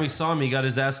last time we saw him, he got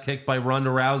his ass kicked by Ronda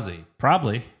Rousey.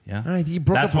 probably. Yeah. All right, he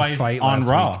broke That's up why a he's fight on last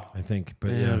Raw. week, I think.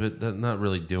 But Yeah, but that's not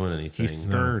really doing anything. He's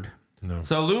scared.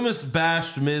 So Loomis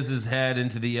bashed Miz's head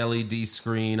into the LED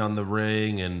screen on the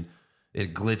ring, and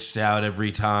it glitched out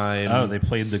every time. Oh, they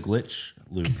played the glitch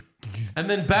loop. And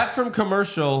then back from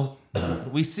commercial,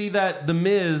 we see that The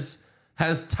Miz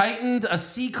has tightened a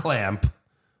C-clamp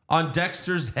on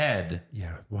Dexter's head.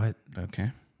 Yeah. What?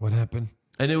 Okay. What happened?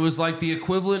 And it was like the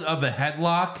equivalent of a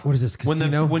headlock. What is this,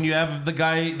 casino? When you have the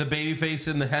guy, the baby face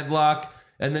in the headlock,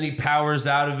 and then he powers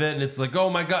out of it, and it's like,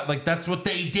 oh my God, like that's what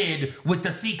they did with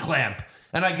the C-clamp.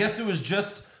 And I guess it was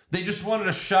they just wanted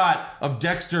a shot of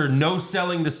Dexter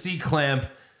no-selling the C-clamp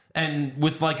and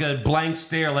with like a blank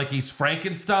stare, like he's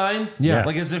Frankenstein. Yeah.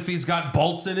 Like as if he's got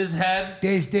bolts in his head.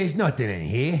 There's nothing in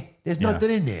here. There's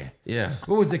nothing in there. Yeah.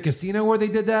 What was it, casino where they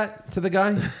did that to the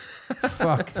guy?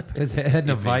 Fuck. His head in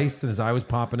a vice and his eye was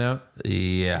popping out.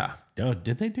 Yeah. Oh,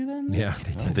 did they do that? Yeah,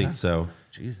 they did. I think so.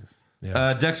 Jesus.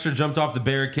 Dexter jumped off the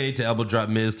barricade to elbow drop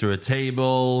Miz through a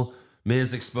table.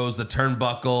 Miz exposed the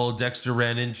turnbuckle. Dexter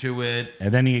ran into it.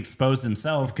 And then he exposed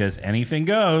himself because anything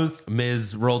goes.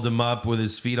 Miz rolled him up with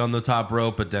his feet on the top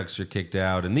rope, but Dexter kicked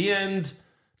out. In the end,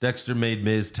 Dexter made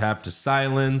Miz tap to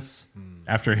silence.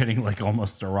 After hitting like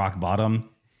almost a rock bottom.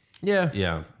 Yeah.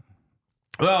 Yeah.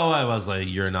 Well, I was like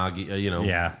Uranagi,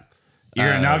 Yeah.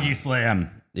 Uranagi slam.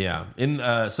 Yeah.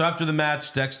 So after the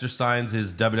match, Dexter signs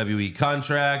his WWE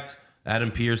contract.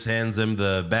 Adam Pearce hands him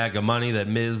the bag of money that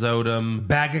Miz owed him.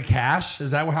 Bag of cash?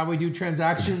 Is that how we do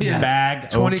transactions? Yeah. Bag of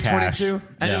 2022? cash.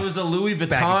 And Yeah. it was a Louis Vuitton.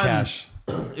 Bag of cash.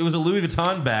 It was a Louis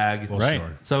Vuitton bag. Well, Right.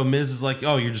 sure. So Miz is like,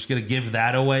 oh, you're just going to give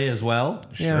that away as well?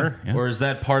 Sure. Yeah. Or is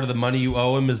that part of the money you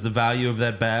owe him is the value of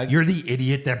that bag? You're the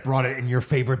idiot that brought it in your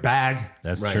favorite bag.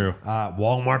 That's Right. true.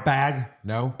 Walmart bag?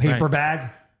 No. Paper Right. bag?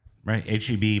 Right.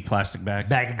 HEB plastic bag.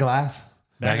 Bag of glass?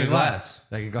 Bag of glass.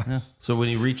 Bag of glass. So when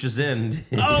he reaches in,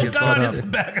 he Oh, gets God, all it's a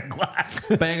bag of glass.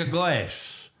 bag of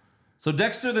glass. So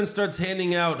Dexter then starts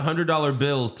handing out $100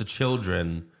 bills to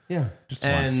children. Yeah. Just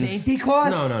And Santa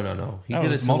Claus? No. He Oh, did it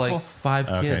it was to multiple? like 5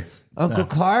 Okay. kids. Uncle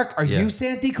Clark, are Yeah. you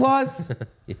Santa Claus?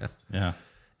 Yeah.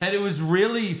 And it was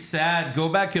really sad. Go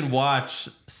back and watch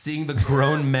seeing the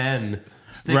grown men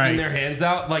sticking Right. their hands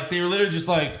out. Like they were literally just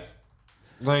like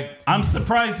I'm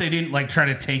surprised they didn't like try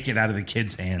to take it out of the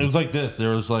kid's hands. it was like this.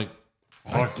 There was like,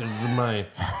 what is the money?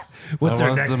 With I their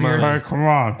want neck the beards? money. come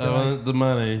on. I want the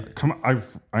money. Come on.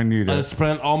 I need I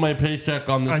spent all my paycheck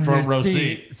on this front row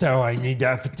seat. So I need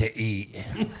that to eat.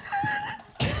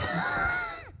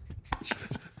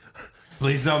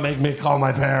 Please don't make me call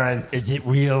my parents. Is it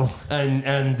real?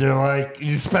 And they're like,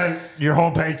 you spent your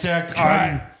whole paycheck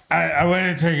on. I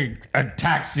went to take a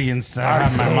taxi instead of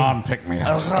have my mom pick me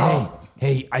up.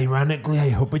 Hey, ironically, I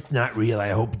hope it's not real. I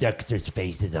hope Dexter's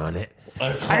face is on it.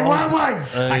 I want one!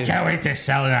 I can't wait to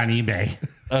sell it on eBay.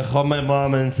 I called my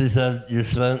mom and she said, you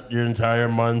spent your entire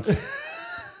month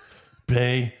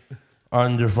pay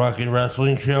on the fucking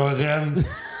wrestling show again?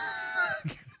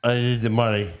 I need the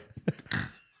money.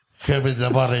 Give me the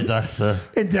money, Dexter.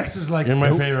 And Dexter's like, You're my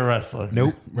nope, favorite wrestler.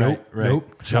 nope, nope, right.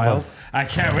 nope, child. I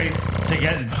can't wait to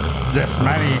get this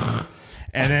money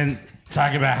and then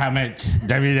talk about how much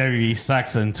WWE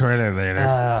sucks on Twitter later.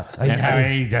 And how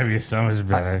AEW is so much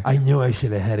better. I knew I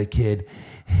should have had a kid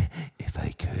if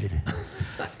I could.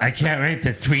 I can't wait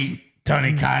to tweet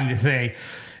Tony Khan to say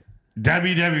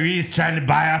WWE is trying to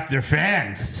buy off their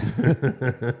fans.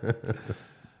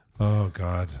 Oh,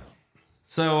 God.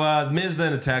 So Miz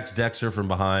then attacks Dexter from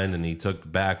behind and he took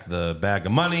back the bag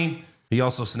of money. He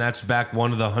also snatched back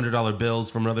one of the $100 bills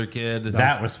from another kid.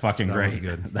 That was fucking great. was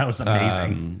good. That was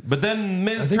amazing. But then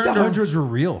Miz I think the turned around. hundreds were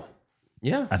real.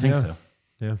 Yeah, I think so.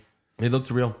 Yeah. it looked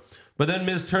real. But then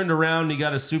Miz turned around and he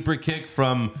got a super kick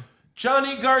from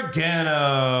Johnny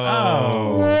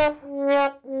Gargano.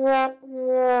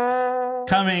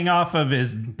 Coming off of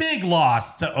his big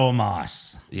loss to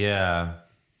Omos. Yeah.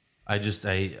 I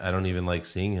don't even like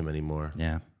seeing him anymore.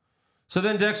 Yeah. So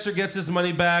then Dexter gets his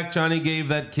money back. Johnny gave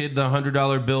that kid the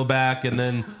 $100 bill back and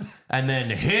then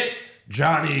hit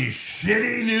Johnny's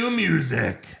shitty new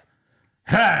music.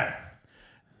 Hey!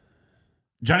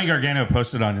 Johnny Gargano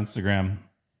posted on Instagram.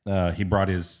 He brought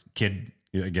his kid.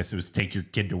 I guess it was Take Your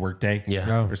Kid to Work Day.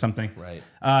 Yeah. Or something. Right.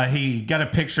 He got a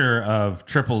picture of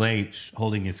Triple H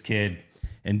holding his kid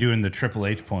and doing the Triple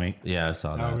H point. Yeah, I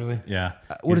saw that. Oh, really? Yeah.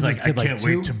 What He's is this kid, I like can't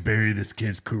 2? wait to bury this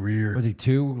kid's career. Was he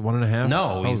 2, 1.5?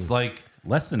 No, he's like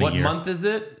Less than a what year. month is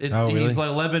it? It's Oh, really? he's like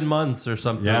 11 months or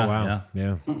something. Yeah. Oh, wow.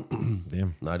 Yeah.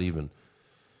 Damn. Not even.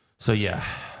 So yeah.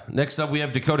 Next up we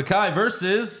have Dakota Kai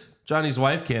versus Johnny's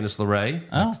wife, Candice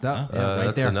LeRae. Next up. Yeah, right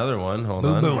That's there. another one. Hold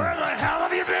Boom, on. boom. Where the hell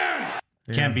have you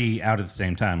been? Can't be out at the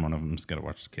same time. One of them's got to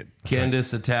watch the kid.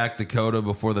 Candice attacked Dakota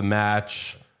before the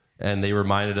match, and they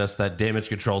reminded us that Damage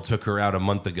Control took her out a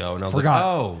month ago. And I was Forgot. like,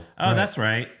 oh, Oh, that's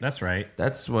right. That's right.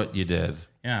 that's what you did.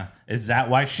 Yeah. Is that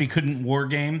why she couldn't war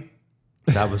game?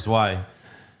 That was why.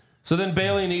 So then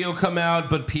Bailey and Io come out,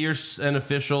 but Pierce and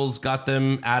officials got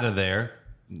them out of there.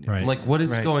 Right. Like, what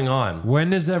is going on?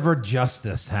 When is ever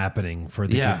justice happening for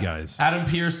the good guys? Adam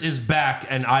Pearce is back,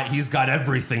 and he's got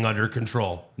everything under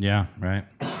control. Yeah, right.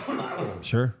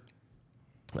 Sure.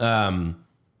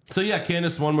 So yeah,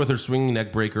 Candice won with her swinging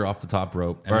neck breaker off the top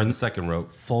rope, or the second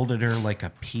rope. Folded her like a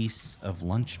piece of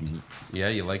lunch meat. Yeah,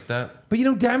 you like that? But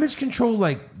Damage Control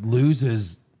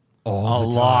loses all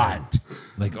the time.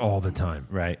 Like all the time.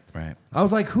 Right. I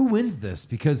was like, who wins this?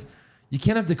 Because you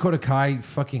can't have Dakota Kai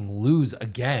fucking lose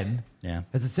again. Yeah.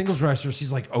 As a singles wrestler,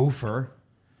 she's like over.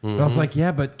 But I was like,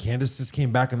 yeah, but Candice just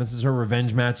came back and this is her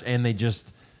revenge match, and they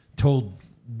just told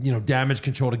Damage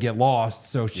Control to get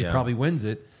lost, so she probably wins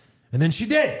it. And then she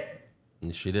did.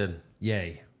 She did.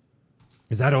 Yay.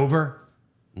 Is that over?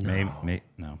 No.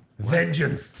 No.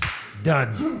 Vengeance.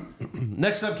 Done.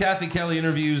 Next up, Kathy Kelly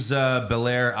interviews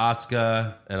Belair,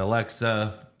 Asuka, and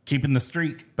Alexa Keeping the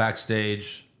streak.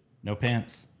 backstage. No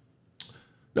pants.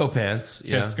 No pants.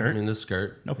 Yeah, skirt. I mean the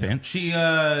skirt. No pants. She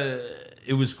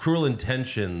it was Cruel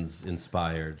Intentions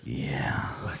inspired. Yeah.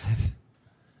 Was it?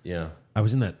 Yeah. I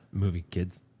was in that movie,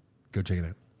 kids. Go check it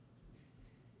out.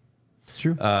 It's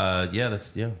true.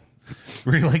 Yeah.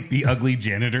 Were you like the ugly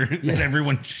janitor that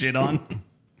everyone shit on?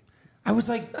 I was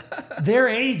like their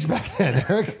age back then,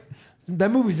 Eric.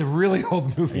 That movie's a really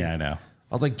old movie. Yeah, I know.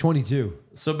 I was like 22.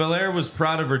 So Belair was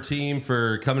proud of her team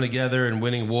for coming together and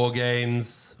winning War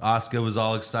Games. Asuka was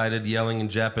all excited, yelling in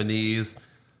Japanese.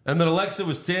 And then Alexa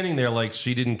was standing there like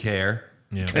she didn't care.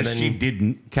 Yeah. And Because then she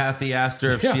didn't. Kathy asked her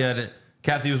if she had...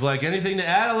 Kathy was like, anything to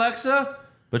add, Alexa?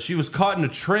 But she was caught in a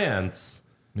trance.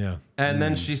 Yeah. And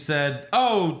then she said,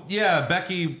 oh, yeah,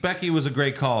 Becky was a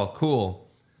great call. Cool.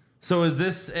 So is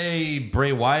this a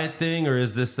Bray Wyatt thing, or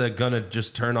is this a gonna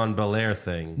just turn on Belair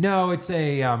thing? No, it's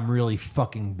a really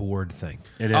fucking bored thing.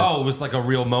 It is. Oh, it was like a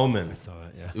real moment. So,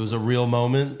 yeah. It was a real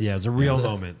moment. Yeah, it's a real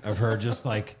moment of her just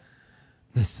like,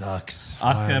 this sucks. Why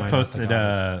am I Asuka not posted the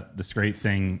goddess? this great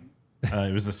thing.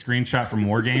 It was a screenshot from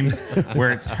War Games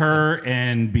where it's her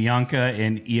and Bianca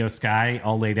and Io Sky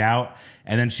all laid out,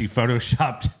 and then she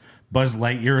photoshopped Buzz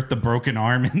Lightyear with the broken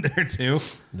arm in there too.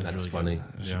 That's funny.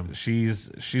 Yeah.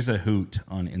 She's a hoot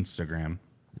on Instagram.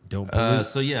 Don't believe.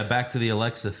 So yeah, back to the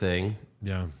Alexa thing.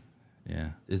 Yeah. Yeah.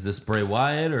 Is this Bray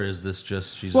Wyatt, or is this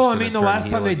just she's? Well, just I gonna mean, the turn last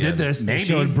time heel they did again? this, they Maybe.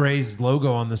 showed Bray's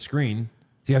logo on the screen.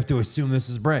 So you have to assume this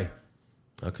is Bray.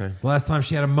 Okay, The last time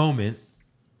she had a moment,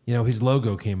 his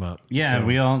logo came up. Yeah, So-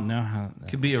 we all know how.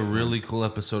 could be a really cool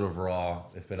episode of Raw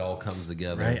if it all comes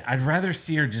together. Right? I'd rather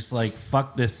see her just like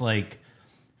fuck this like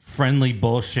friendly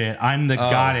bullshit. I'm the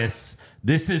goddess.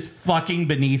 This is fucking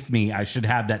beneath me. I should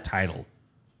have that title.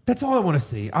 That's all I want to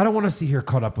see. I don't want to see her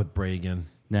caught up with Bray again.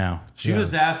 No. She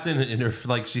was asked in an interview,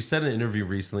 like she said in an interview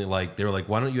recently, like they were like,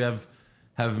 "Why don't you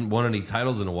haven't won any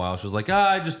titles in a while?" She was like,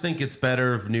 "I just think it's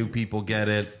better if new people get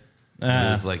it." And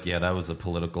it was like, yeah, that was a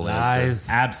political answer. Lies.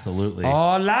 Absolutely.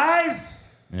 All lies.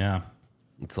 Yeah.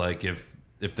 It's like if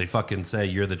they fucking say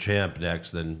you're the champ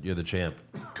next, then you're the champ.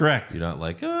 Correct. You're not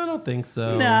like, oh, I don't think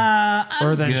so. Nah.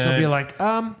 Or then she'll good. be like,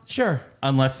 sure.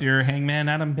 Unless you're Hangman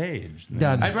Adam Page.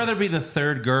 Done. I'd rather be the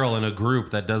third girl in a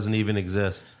group that doesn't even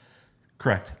exist.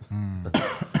 Correct.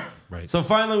 Right. So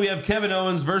finally, we have Kevin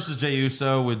Owens versus Jey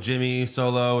Uso with Jimmy,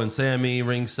 Solo, and Sammy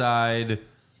ringside.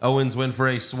 Owens went for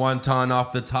a swanton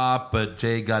off the top, but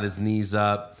Jay got his knees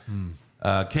up.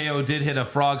 KO did hit a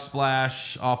frog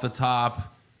splash off the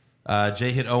top.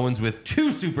 Jay hit Owens with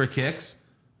 2 super kicks,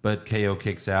 but KO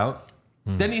kicks out.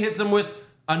 Then he hits him with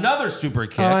another super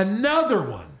kick. Another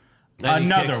one. Then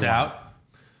Another he kicks one. out.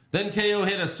 Then KO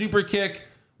hit a super kick,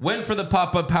 went for the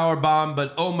pop-up power bomb,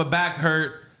 but my back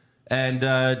hurt. And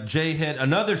Jay hit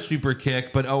another super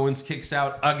kick, but Owens kicks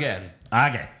out again.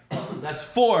 Okay. That's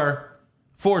four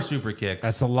super kicks.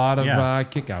 That's a lot of Yeah.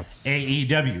 kickouts.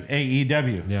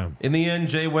 AEW. Yeah. In the end,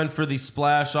 Jay went for the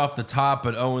splash off the top,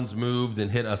 but Owens moved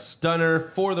and hit a stunner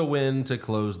for the win to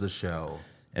close the show.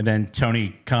 And then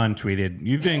Tony Khan tweeted,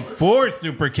 "You think 4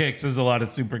 super kicks is a lot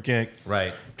of super kicks?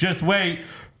 Right. Just wait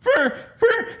for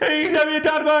AEW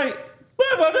Dynamite.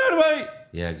 Live on Dynamite."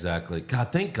 Yeah, exactly.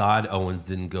 God, thank God Owens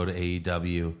didn't go to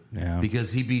AEW. Yeah.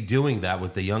 Because he'd be doing that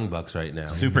with the Young Bucks right now.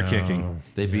 Super kicking.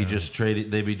 They'd be just trading.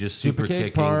 They'd be just super Super kick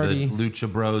kicking party. the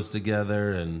Lucha Bros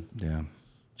together, and Yeah.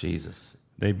 Jesus.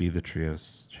 They'd be the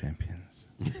trios champions.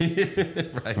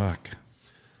 Right. Fuck.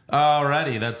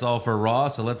 Alrighty, that's all for Raw.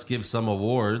 So let's give some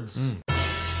awards.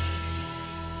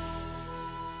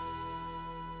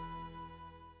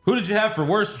 Who did you have for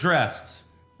worst dressed?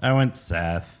 I went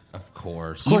Seth. Of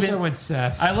course. Of course, I went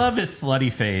Seth. I love his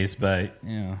slutty phase, but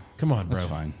Come on, bro. that's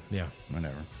fine. Yeah.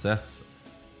 Whatever. Seth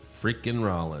freaking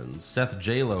Rollins. Seth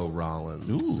J-Lo Rollins.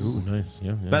 Ooh, nice.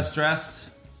 Yeah. Best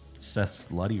dressed? Seth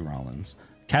Slutty Rollins.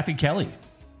 Kathy Kelly.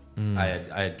 I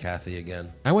had Kathy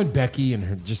again. I went Becky and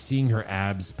her just seeing her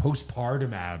abs,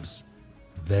 postpartum abs.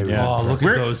 Very Yeah. Oh, look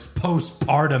at those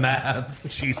postpartum abs.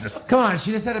 Jesus. Come on,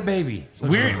 she just had a baby. So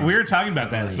We were talking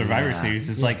about that in Survivor Series.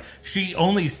 It's like she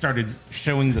only started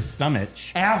showing the stomach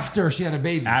after she had a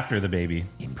baby. after the baby.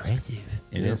 Impressive.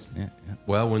 It is. Yeah.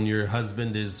 Well, when your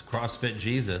husband is CrossFit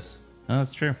Jesus, Oh,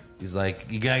 that's true. he's like,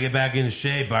 you gotta get back in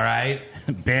shape, all right?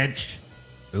 Bitch.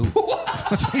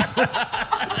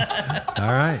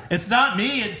 All right. It's not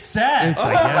me, it's Seth.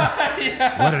 I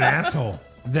guess. What an asshole.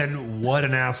 Then what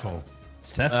an asshole.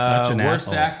 Seth's such an Worst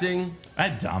asshole. acting? I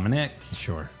had Dominic.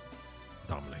 Sure.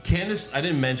 Dominic. Candice, I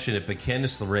didn't mention it, but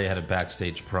Candice LeRae had a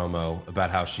backstage promo about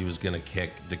how she was gonna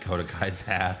kick Dakota Kai's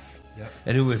ass. Yep.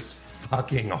 And it was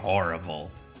fucking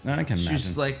horrible. I can She imagine.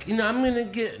 was like, I'm gonna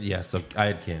get. Yeah, so I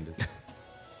had Candice.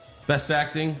 Best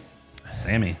acting?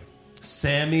 Sammy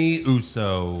Sammy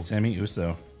Uso.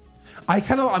 Uso. I'm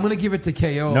going to give it to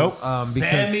KO. Nope.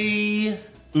 Because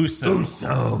Uso.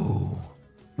 Uso.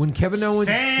 when Kevin Owens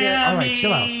said, all right, Sammy!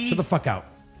 chill out. Chill the fuck out.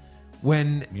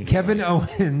 When Kevin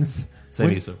Owens. Sammy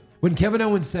when, Uso. when Kevin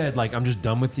Owens said, like, I'm just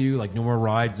done with you, like, no more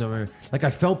rides, no more. Like,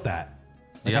 I felt that.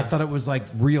 Like, I Yeah. thought it was, like,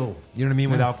 real. You know what I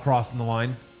mean? Without crossing the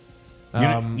line.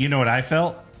 You know what I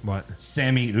felt? What?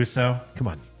 Sammy Uso. Come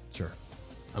on. Sure.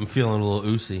 I'm feeling a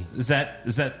little Usy. Is that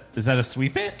a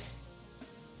sweep it?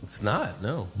 It's not,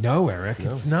 no. No, Eric,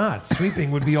 it's not.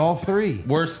 Sweeping would be all three.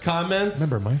 Worst comment?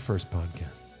 Remember my first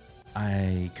podcast.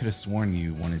 I could have sworn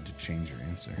you wanted to change your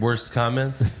answer. Worst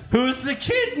comment? Who's the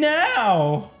kid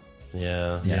now?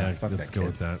 Yeah. Yeah, fuck let's that go kid.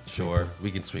 with that. Sure.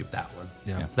 We can sweep that one.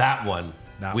 Yeah. That one.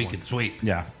 That we one. can sweep.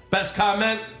 Yeah, Best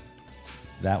comment?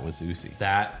 that was Uzi.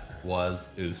 That was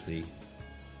Usy.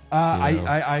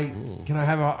 I can I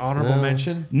have an honorable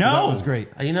mention? No. That was great.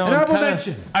 You know, an honorable kinda-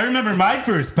 mention. I remember my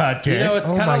first podcast. You know, it's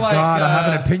Oh kind my of like god, I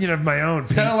have an opinion of my own.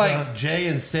 It's kind of like Jay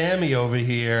and Sammy over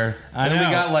here. I And then we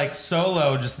know. got like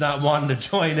Solo just not wanting to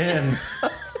join in.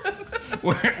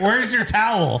 Where's your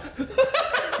towel?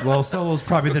 well, Solo's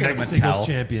probably the Look at next him, a singles towel.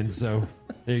 champion. So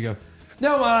there you go.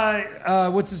 No,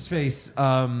 what's his face?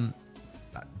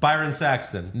 Byron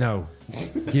Saxton. No,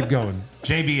 keep going.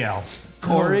 JBL.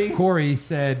 Corey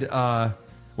said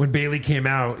when Bailey came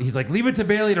out, he's like, leave it to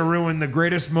Bailey to ruin the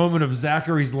greatest moment of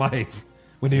Zachary's life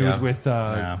when he was with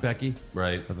Becky.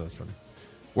 Right. I thought that was funny.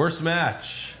 Worst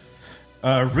match.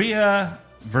 Rhea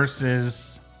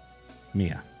versus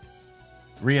Mia.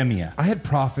 Mia. I had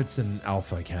Profits and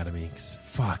Alpha Academy. 'Cause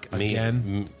fuck,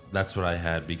 again. That's what I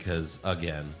had because,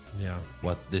 again, Yeah.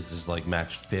 this is like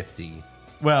match 50.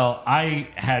 Well, I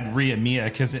had Rhea Mia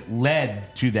because it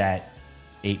led to that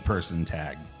 8-person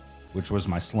tag, which was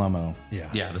my slow-mo. Yeah.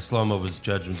 Yeah, the slow-mo was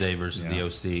Judgment Day versus the Yeah.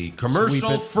 OC. Commercial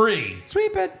Sweep it. free.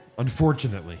 Sweep it.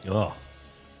 Unfortunately. Ugh.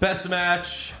 Best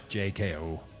match.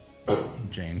 JKO.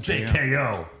 Jane.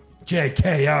 JKO.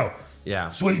 JKO. Yeah.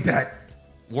 Sweep it.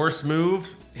 Worst move.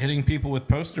 Hitting people with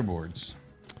poster boards.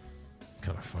 It's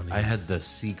kind of funny. I had the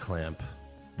C-clamp.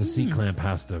 the C-clamp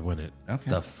has to win it. Okay.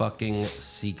 The fucking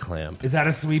C-clamp. Is that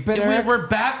a sweep it, Eric? We're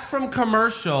back from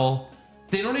commercial.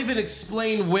 They don't even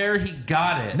explain where he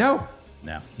got it. No.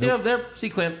 No. You know, they're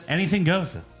C-clamp. Anything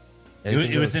goes.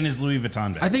 Anything It was goes. in his Louis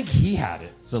Vuitton bag. I think he had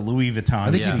it. It's a Louis Vuitton.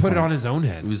 I think he put it on his own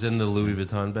head. It was in the Louis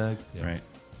Vuitton bag. Right.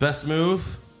 Best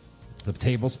move. The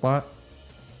table spot.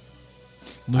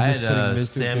 I Lucas had putting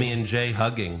Miz to the Sammy table. and Jay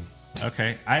hugging.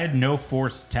 Okay. I had no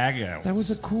forced tag out. That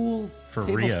was a cool For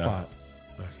table Rhea. spot.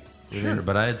 Sure,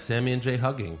 but I had Sammy and Jay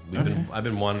hugging. I've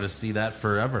been wanting to see that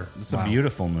forever. It's a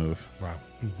beautiful move.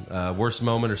 Wow. Worst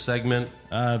moment or segment.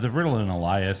 The Riddle and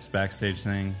Elias backstage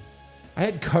thing. I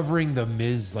had covering the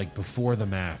Miz like before the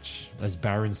match as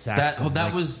Baron Saxon. That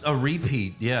like, was a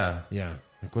repeat. Yeah. yeah.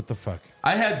 Like what the fuck?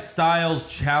 I had Styles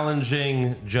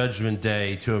challenging Judgment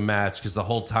Day to a match because the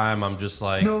whole time I'm just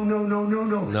like,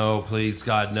 no, please,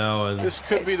 God, no. And This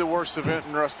could be the worst event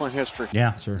in wrestling history.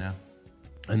 Yeah. Sure. Yeah.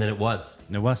 then it was.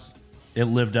 It was. It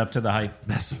lived up to the hype.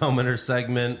 Best moment or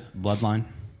segment. Bloodline.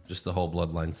 Just the whole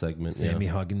Bloodline segment. Sammy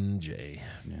Yeah. hugging Jay.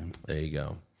 There you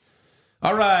go.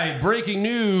 All right, breaking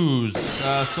news.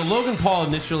 So Logan Paul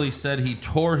initially said he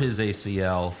tore his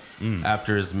ACL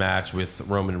after his match with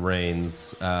Roman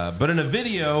Reigns. But in a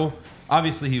video,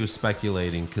 obviously he was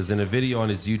speculating because in a video on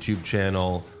his YouTube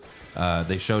channel,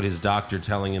 they showed his doctor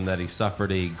telling him that he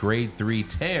suffered a grade 3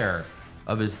 tear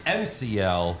of his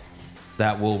MCL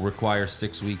that will require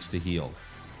 6 weeks to heal.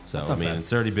 So, I mean,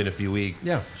 it's already been a few weeks.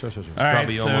 Yeah. Sure. All right,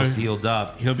 Probably so almost healed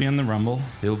up. He'll be in the Rumble.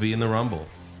 He'll be in the Rumble.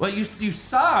 Well, you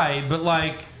sigh, but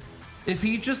like, if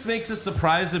he just makes a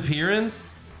surprise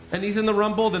appearance and he's in the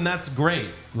Rumble, then that's great.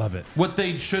 Love it. What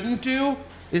they shouldn't do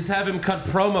is have him cut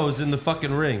promos in the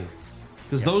fucking ring.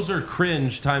 Because those are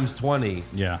cringe times 20.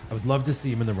 Yeah. I would love to see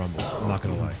him in the Rumble. I'm not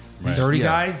going to lie. Right. Dirty Yeah.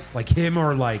 guys like him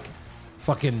or like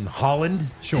fucking Holland.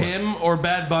 Sure. Him or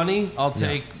Bad Bunny, I'll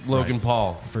take Logan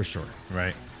Paul. For sure.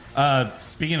 Right.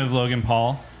 Speaking of Logan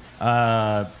Paul,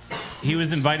 he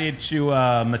was invited to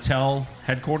Mattel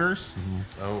headquarters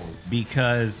Oh.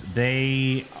 because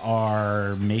they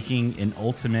are making an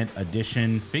Ultimate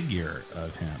Edition figure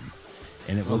of him.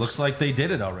 And it Well, looks like they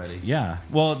did it already. yeah.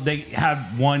 Well, they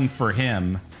have one for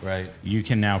him. Right. You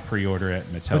can now pre-order at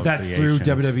Mattel. But that's Creations.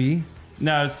 through WWE?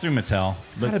 No, it's through Mattel.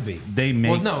 But gotta be. They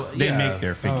make. Well, no, they yeah. make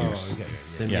their figures. Oh, okay.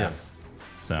 Then, Yeah.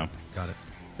 So Got it.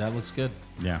 that looks good.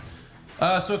 yeah.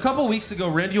 So a couple weeks ago,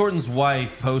 Randy Orton's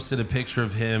wife posted a picture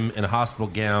of him in a hospital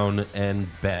gown and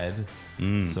bed.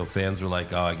 So fans were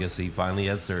like, oh, I guess he finally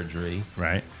had surgery.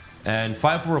 Right. And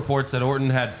Fightful reports that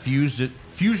Orton had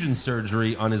fusion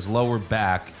surgery on his lower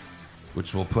back,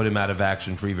 which will put him out of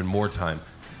action for even more time.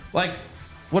 Like,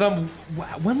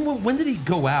 when did he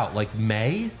go out? Like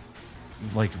May?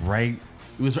 Like right.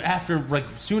 It was after, like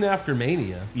soon after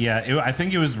Mania. Yeah. I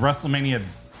think it was WrestleMania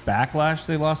Backlash.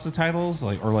 They lost the titles,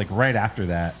 or right after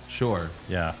that. Sure.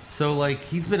 Yeah. So like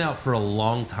he's been out for a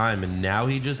long time, and now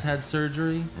he just had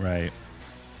surgery. Right.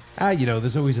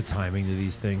 There's always a timing to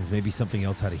these things. Maybe something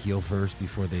else had to heal first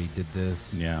before they did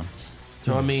this. Yeah.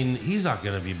 So I mean, he's not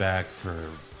gonna be back for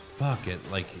fuck it,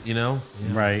 like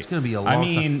Right. It's gonna be a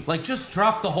long time. Like just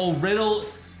drop the whole Riddle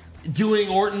doing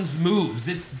Orton's moves.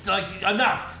 It's like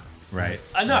enough. Right.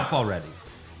 Enough already.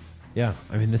 Yeah,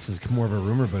 I mean, this is more of a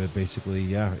rumor, but it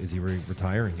basically, is he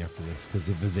retiring after this because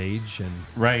of his age and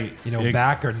Right. It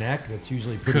back or neck? That's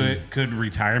usually pretty. could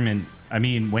retirement. I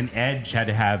mean, when Edge had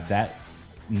to have that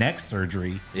neck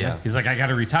surgery, Yeah. he's like, I got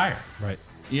to retire. Right.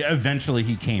 Yeah, eventually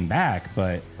he came back,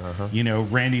 but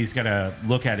Randy's got to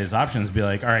look at his options, and be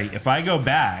like, all right, if I go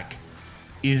back,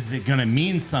 is it going to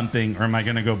mean something, or am I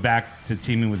going to go back to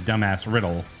teaming with dumbass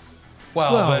Riddle?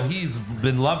 Well, Well- but he's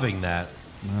been loving that.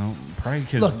 Well, probably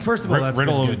because Look, first of all, that's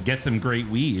Riddle been good. gets some great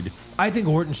weed. I think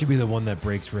Orton should be the one that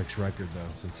breaks Rick's record though,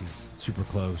 since he's super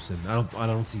close, and I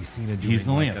don't see Cena doing. He's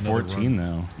only like, at another 14 run.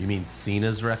 though. You mean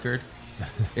Cena's record?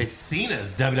 It's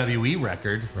Cena's WWE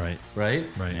record, Right. right?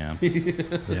 Right. Yeah.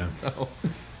 Yeah. So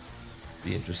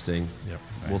be interesting. Yep.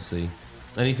 We'll see.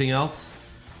 Anything else?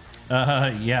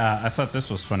 Yeah, I thought this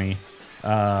was funny.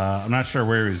 I'm not sure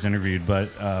where he was interviewed, but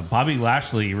Bobby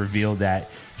Lashley revealed that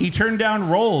he turned down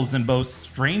roles in both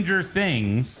Stranger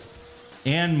Things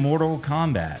and Mortal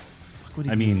Kombat. Fuck would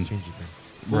he I be in mean- Stranger Things?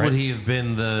 What would he have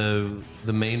been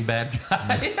the main bad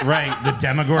guy? Right, the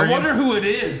Demogorgon. I wonder who it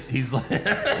is. He's like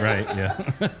Right, yeah.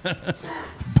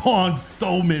 Braun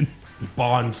Strowman.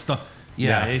 Bond stuff.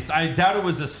 Yeah, Yeah. I doubt it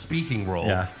was a speaking role.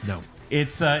 Yeah. No.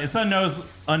 It's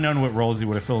unknown what roles he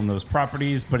would have filled in those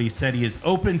properties, but he said he is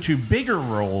open to bigger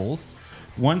roles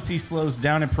once he slows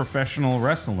down in professional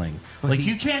wrestling. Like,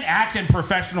 you can't act in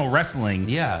professional wrestling.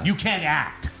 Yeah. You can't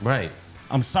act. Right.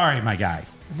 I'm sorry, my guy.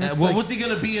 What was he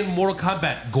going to be in Mortal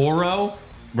Kombat? Goro?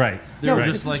 Right. They No, were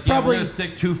this just is like, probably- we're going to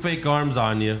stick 2 fake arms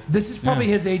on you. This is probably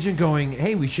his agent going,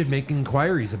 "Hey, we should make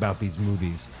inquiries about these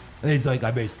movies," and he's like,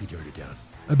 "I basically turned it down.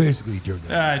 I basically turned it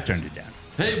down." I turned it down.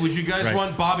 Hey, would you guys Right.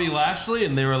 want Bobby Lashley?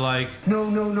 And they were like, No,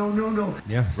 no, no, no, no.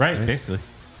 Yeah. Right, basically.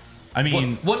 I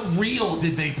mean, what reel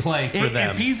did they play for them?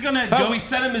 if he's going to Oh, go... we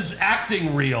sent him his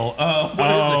acting reel. What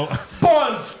Oh. is it?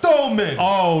 Braun Strowman.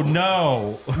 Oh,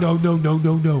 no. No.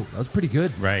 That was pretty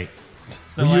good. Right.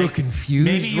 So Were you a confused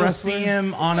maybe you'll wrestler? see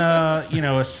him on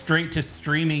a straight to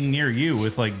streaming near you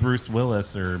with like Bruce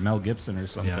Willis or Mel Gibson or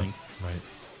something. Yeah. Right.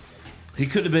 He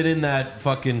could have been in that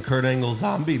fucking Kurt Angle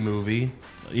zombie movie.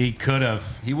 He could have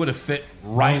He would have fit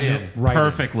right in. Right.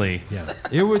 perfectly. Yeah.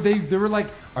 They were like,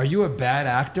 "Are you a bad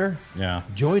actor? Yeah.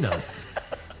 Join us."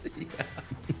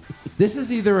 This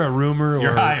is either a rumor or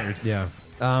You're hired. Yeah.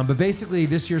 But basically,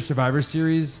 this year's Survivor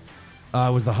Series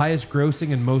was the highest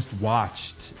grossing and most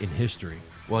watched in history.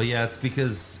 Well, yeah, it's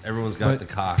because everyone's got But the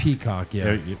cock. Peacock,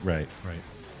 yeah. Right. Right.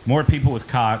 More people with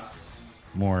cocks.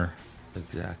 More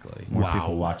Exactly. Wow.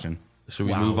 people watching. Should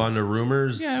we move on to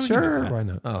rumors? Yeah, we can Sure, do that. why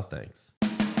not? Oh, thanks.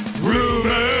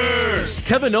 Rumors!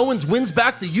 Kevin Owens wins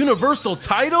back the Universal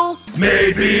title?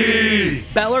 Maybe!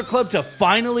 Balor Club to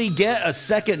finally get a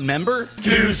second member?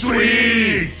 Too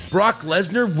sweet! Brock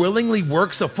Lesnar willingly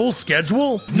works a full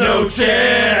schedule? No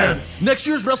chance! Next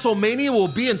year's WrestleMania will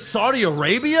be in Saudi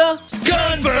Arabia?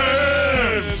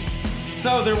 Confirmed!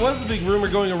 So there was a big rumor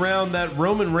going around that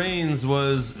Roman Reigns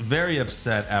was very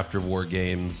upset after War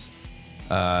Games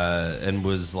and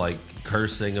was like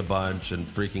cursing a bunch and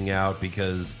freaking out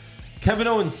because Kevin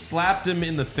Owens slapped him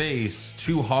in the face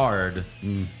too hard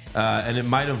and it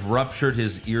might have ruptured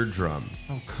his eardrum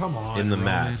Oh, come on. in the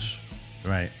Roman. match.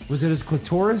 Right. Was it his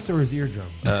clitoris or his eardrum?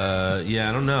 Yeah,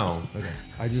 I don't know. Okay.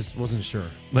 I just wasn't sure.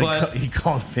 Like But- he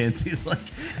called Vince. He's like,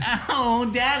 "Oh,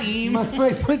 Daddy." My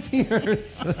pussy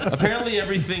hurts. Apparently,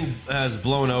 everything has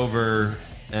blown over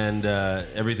and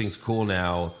everything's cool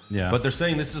now. Yeah. But they're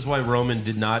saying this is why Roman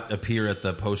did not appear at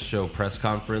the post-show press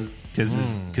conference.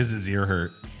 Because his ear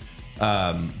hurt.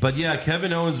 But yeah,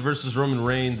 Kevin Owens versus Roman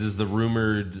Reigns is the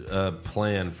rumored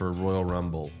plan for Royal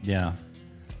Rumble. Yeah.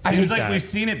 I Seems hate like that. we've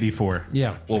seen it before.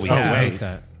 Yeah. Well, we I have. hate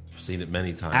that. I've seen it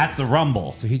many times. At the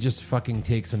Rumble. So he just fucking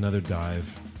takes another dive.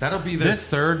 That'll be their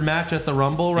third match at the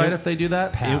Rumble, right? If they do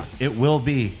that? Pass. It will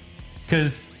be.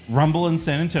 Because Rumble in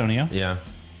San Antonio. Yeah.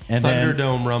 And then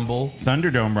Thunderdome Rumble.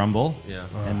 Thunderdome Rumble. Yeah.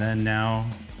 And then now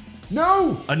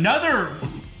No! another.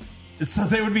 So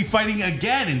they would be fighting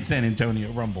again in San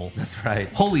Antonio Rumble. That's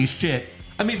right. Holy shit.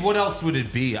 I mean, what else would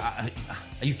it be?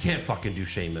 You can't fucking do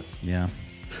Sheamus. Yeah.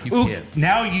 You Ooh, can't.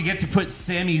 now you get to put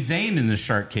Sami Zayn in the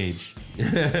shark cage.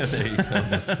 There you go.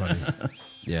 That's funny.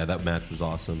 Yeah, that match was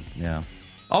awesome. Yeah.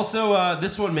 Also,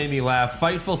 this one made me laugh.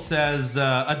 Fightful says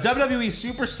a WWE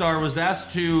superstar was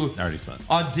asked to I already saw it.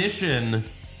 audition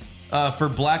for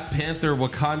Black Panther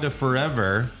Wakanda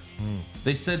Forever.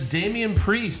 They said Damian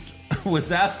Priest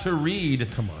was asked to read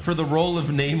for the role of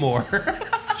Namor.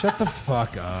 Shut the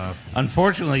fuck up.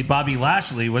 Unfortunately, Bobby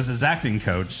Lashley was his acting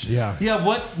coach. Yeah. Yeah,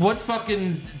 what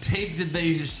fucking tape did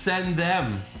they send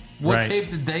them? What Right. tape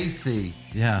did they see?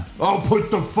 Yeah. I'll put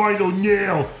the final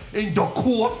nail in the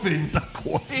coffin.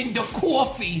 In the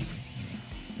coffee.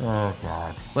 Oh,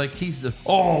 God. Like he's.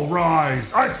 All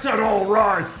rise. I said all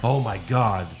right. Oh my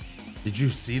God! Did you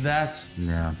see that?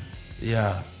 Yeah.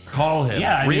 Yeah. Call him.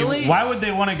 Yeah, I mean, really? why would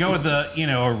they want to go with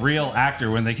a real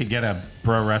actor when they could get a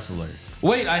pro wrestler?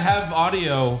 Wait, I have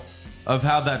audio of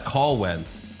how that call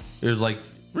went. It was like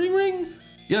ring ring.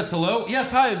 Yes, hello.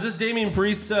 Yes, hi. Is this Damian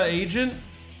Priest's agent?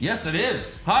 Yes, it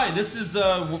is. Hi, this is.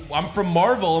 I'm from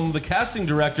Marvel. I'm the casting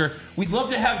director. We'd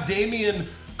love to have Damian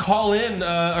call in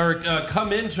or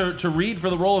come in to read for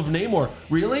the role of Namor.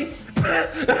 Really?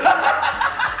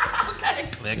 Okay,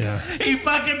 click. Yeah. He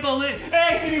fucking believed.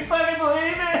 Hey, can you fucking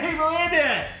believe it? He believed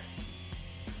it.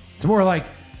 It's more like,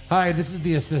 hi, this is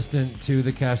the assistant to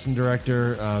the casting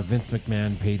director. Vince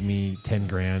McMahon paid me 10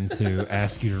 grand to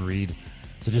ask you to read.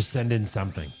 So just send in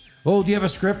something. Oh, do you have a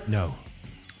script? No.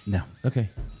 No. Okay.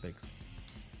 Thanks.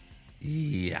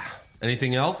 Yeah.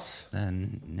 Anything else?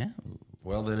 No.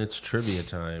 Well, then it's trivia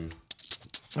time.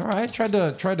 All right. Tried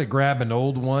to grab an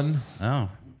old one Oh.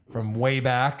 from way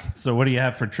back. So what do you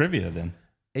have for trivia then?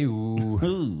 Ooh.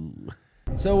 Ooh.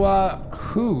 So,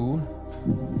 who?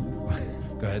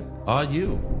 Go ahead.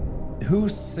 You. Who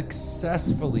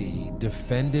successfully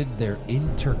defended their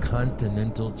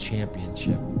Intercontinental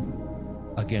Championship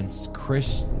against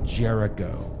Chris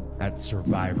Jericho at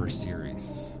Survivor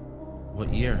Series?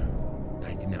 What year?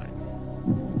 99.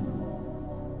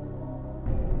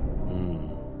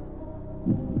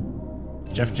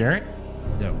 Jeff Jarrett?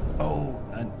 No. Oh,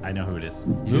 I know who it is.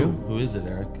 You? Who is it,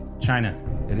 Eric? China.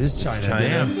 It is China. China.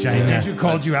 Damn. China. Andrew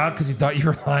called you out because he thought you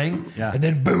were lying. Yeah. And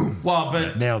then boom. Well,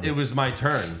 but Nailed it. it was my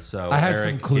turn, so I had Eric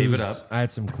some clues. gave it up. I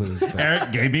had some clues. but-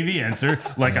 Eric gave me the answer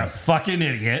like a fucking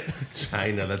idiot.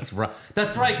 China, that's right.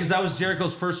 That's right, because that was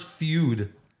Jericho's first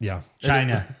feud. yeah.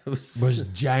 China. It was, Was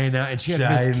China. And she had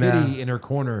Miss China. Kitty in her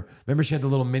corner. Remember she had the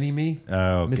little mini-me?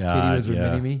 Oh, Miss Kitty God, was her yeah.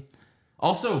 mini-me?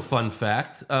 also, fun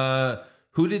fact: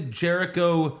 who did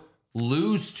Jericho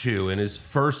lose to in his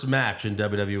first match in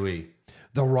WWE?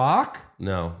 The Rock?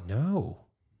 No, No.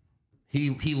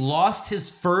 he lost his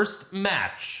first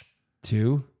match.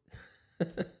 Two?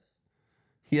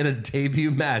 He had a debut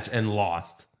match and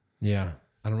lost. Yeah.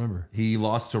 I don't remember. He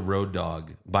lost to Road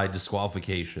Dogg by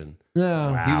disqualification.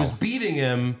 No. Wow. He was beating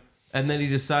him, and then he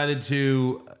decided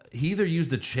to. He either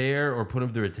used a chair or put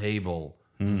him through a table,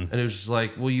 and it was just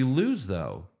like, "Well, you lose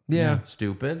though." Yeah.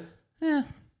 Stupid. Yeah.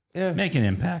 Make an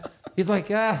impact. He's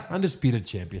like, undisputed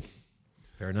champion.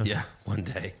 Fair enough. Yeah, one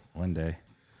day. One day.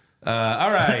 All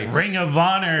right. Ring of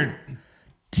Honor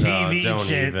TV don't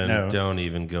shit. even No. don't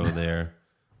even go there.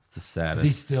 It's the saddest. Is he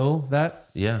still that?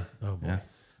 Yeah. Oh, boy. Yeah.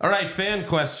 All right, fan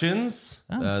questions.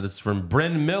 This is from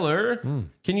Bren Miller.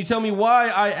 Can you tell me why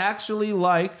I actually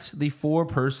liked the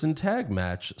 4-person tag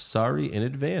match? Sorry in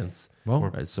advance. Well,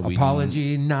 right, so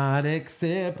apology not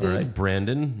accepted. All right,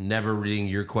 Brandon, never reading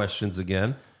your questions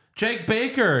again. Jake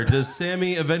Baker, does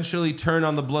Sammy eventually turn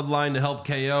on the bloodline to help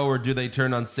KO, or do they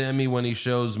turn on Sammy when he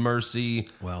shows mercy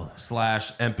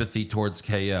 / empathy towards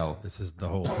KO? This is the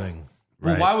whole thing.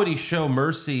 Well, Right. why would he show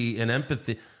mercy and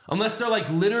empathy? Unless they're like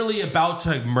literally about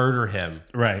to murder him.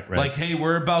 Right. Like, hey,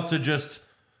 we're about to just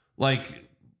like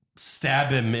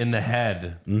stab him in the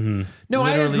head. No,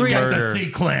 Literally I agree. murder. The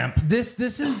C-clamp. This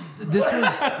was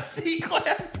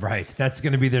C-clamp. right. That's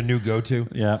going to be their new go-to.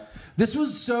 Yeah. This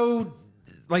was so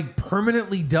like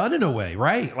permanently done in a way,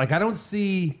 right? Like I don't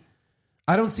see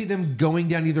them going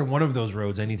down either one of those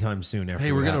roads anytime soon. After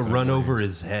Hey, we're what gonna happened run at over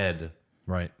Warriors. his head.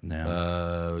 Right.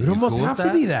 No. It almost have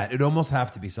to be that. It almost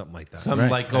have to be something like that. Some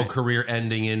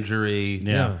career-ending injury.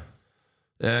 yeah.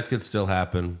 Yeah, it could still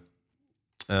happen.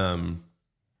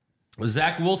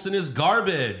 Zach Wilson is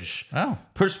garbage. Oh.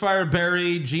 Pushfire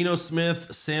Barry, Geno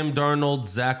Smith, Sam Darnold,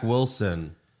 Zach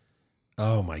Wilson.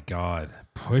 Oh my God.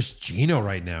 Push Gino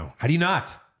right now. How do you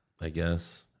not? I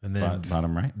guess. And then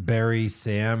Bottom right. bury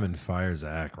Sam and fire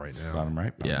Zach right now. Bottom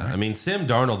right. Bottom Yeah, right. I mean Sam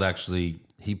Darnold actually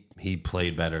he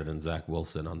played better than Zach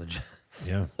Wilson on the Jets.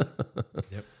 Yeah.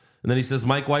 And then he says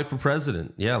Mike White for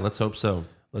president. Yeah, let's hope so.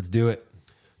 Let's do it.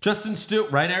 Justin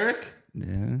Stewart, right, Eric?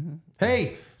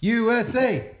 Hey,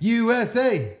 USA,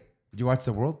 USA. Did you watch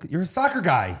the World? You're a soccer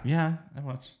guy. Yeah, I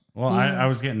watched. Well, I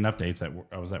was getting updates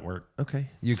I was at work. Okay.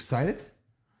 You excited?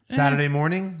 Saturday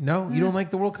morning? No, you don't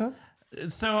like the World Cup?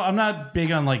 So I'm not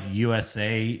big on like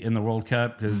USA in the World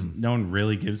Cup because no one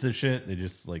really gives a shit. They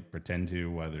just like pretend to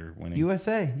while they're winning.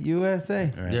 USA,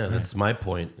 USA. All right. Yeah, that's my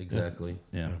point exactly.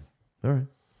 Yeah. All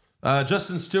right.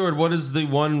 Justin Stewart, what is the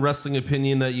one wrestling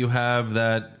opinion that you have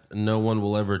that no one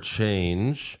will ever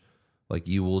change? Like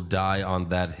you will die on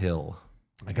that hill.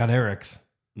 I got Eric's.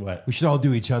 What? We should all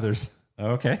do each other's.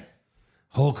 Okay.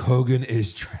 Hulk Hogan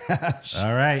is trash.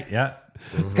 All right. Yeah.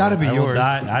 It's got to be I will yours.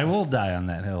 die. I will die on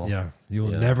that hill. Yeah. You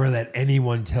will never let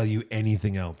anyone tell you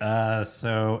anything else.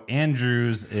 So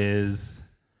Andrews is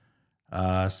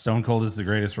Stone Cold is the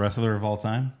greatest wrestler of all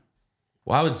time.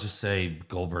 Well, I would just say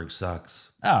Goldberg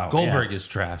sucks. Oh, Goldberg is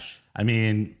trash. I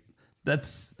mean,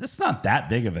 that's not that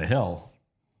big of a hill.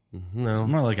 No, It's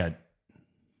more like a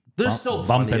there's still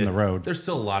bump plenty in the road. There's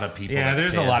still a lot of people. yeah. that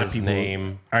There's a chant lot of his people.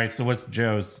 Name. All right. So what's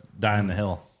Joe's die on the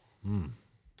hill?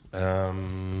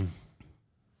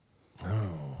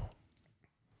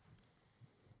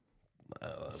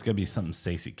 It's gonna be something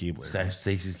Stacy Keibler.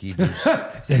 Stacey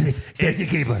Keebler. Stacey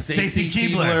Keebler. Stacey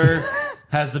Keebler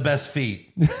has the best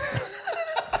feet.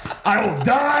 I will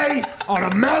die on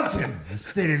a mountain.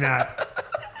 Stating that.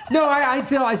 No,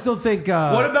 I still think.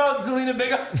 What about Zelina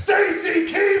Vega?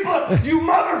 Stacey Keebler, you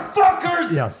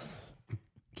motherfuckers! Yes.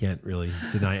 Can't really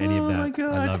deny any of that. my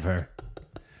God. I love her.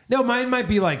 No, mine might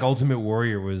be like Ultimate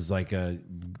Warrior was like a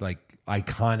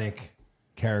iconic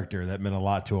character that meant a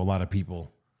lot to a lot of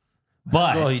people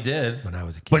But Well, he did. when I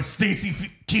was a kid. but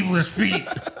Stacy Keibler's feet.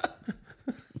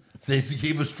 Stacey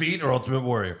Keebler's feet or Ultimate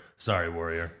Warrior? Sorry,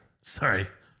 Warrior. Sorry.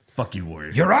 Fuck you,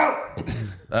 Warrior. You're out.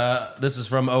 This is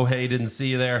from Oh Hey, didn't see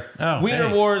you there. Oh, Wiener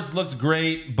hey. Wars looked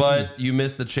great, but you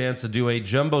missed the chance to do a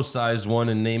jumbo-sized one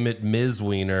and name it Ms.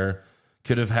 Wiener.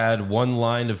 Could have had one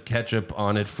line of ketchup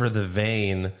on it for the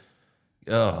vein.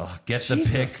 Oh, get the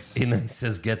Jesus. pick. And then he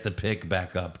says, get the pick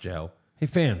back up, Joe. Hey,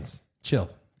 fans,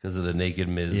 chill. Because of the naked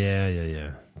Ms.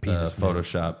 Yeah. Penis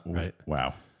Photoshop. Right.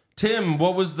 Wow. Tim,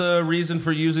 what was the reason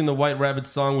for using the White Rabbit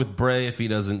song with Bray if he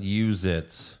doesn't use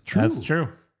it? That's true.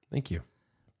 Thank you.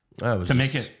 To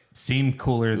make it seem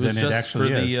cooler than it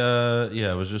actually is.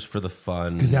 It was just for the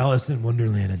fun Because Alice in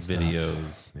Wonderland and stuff.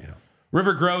 videos. Yeah.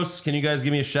 River Gross, can you guys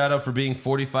give me a shout out for being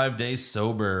 45 days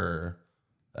sober?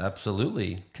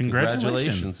 Absolutely.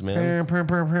 Congratulations. man.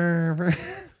 There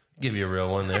Give you a real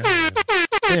one there.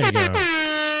 you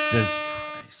go.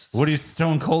 What do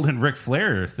Stone Cold and Ric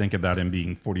Flair think about him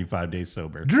being 45 days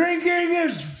sober? Drinking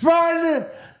is fun.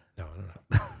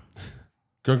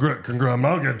 Congrats. I'm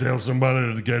not going to tell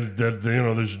somebody that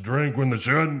they should drink when they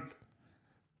shouldn't.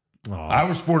 I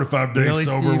was 45 days Really,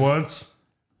 sober Steve? once.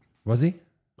 Was he?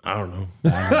 I don't know.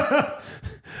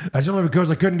 That's only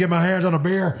because I couldn't get my hands on a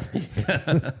beer.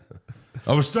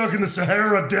 I was stuck in the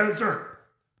Sahara Desert.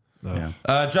 Yeah.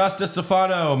 Josh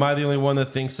DeStefano, am I the only one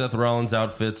that thinks Seth Rollins'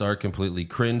 outfits are completely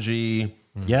cringy?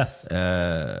 Yes.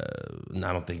 I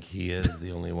don't think he is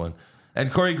the only one.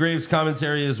 And Corey Graves'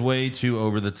 commentary is way too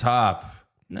over the top.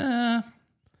 Nah.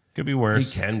 Could be He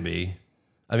worse. can be.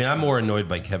 I mean, I'm more annoyed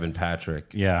by Kevin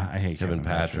Patrick. Yeah, I hate Kevin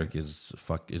Patrick is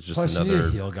just Plus, you need another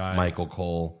a heel guy. Michael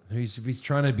Cole. If he's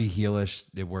trying to be heelish,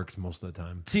 it works most of the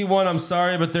time. T1, I'm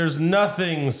sorry, but there's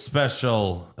nothing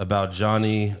special about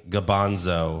Johnny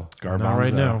Gabanzo. Not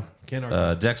right now. Can't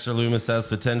argue. Dexter Loomis has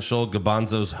potential.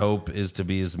 Gabanzo's hope is to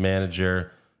be his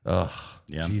manager. Ugh.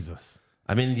 Yeah. Jesus.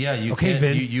 I mean, yeah, you Okay, can't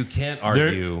Vince. you can't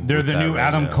argue. They're with the that new right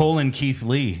Adam now. Cole and Keith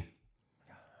Lee.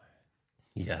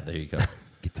 Yeah, there you go.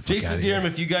 Get the fuck Jason outta Deerham, here.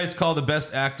 if you guys call the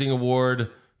best acting award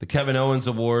the Kevin Owens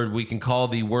award, we can call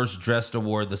the worst dressed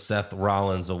award the Seth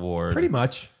Rollins award. Pretty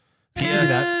much.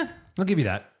 I'll give you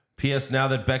that. P.S. Now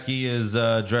that Becky is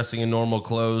dressing in normal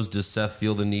clothes, does Seth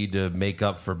feel the need to make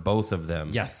up for both of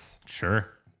them? Yes. Sure.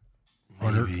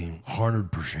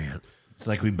 100%. It's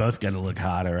like we both got to look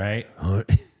hotter, right?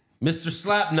 Mr.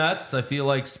 Slapnuts, I feel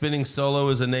like Spinning Solo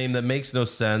is a name that makes no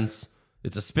sense.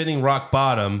 It's a spinning rock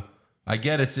bottom. I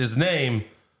get it's his name,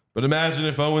 but imagine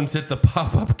if Owens hit the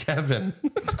pop-up Kevin.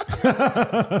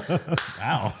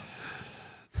 Wow.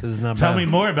 This is not Tell bad.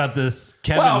 me more about this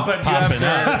Kevin but popping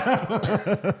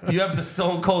up. You have the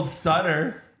Stone Cold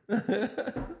Stunner.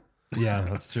 Yeah,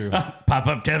 that's true. Pop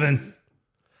up Kevin.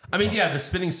 I mean, yeah, the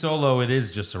Spinning Solo, it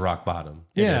is just a rock bottom.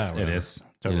 Yeah, It is.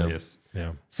 Totally You know. is.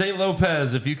 Yeah. St.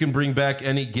 Lopez, if you can bring back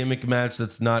any gimmick match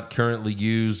that's not currently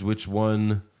used, which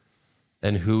one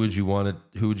and who would you want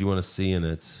to see in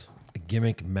it? A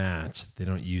gimmick match they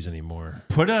don't use anymore.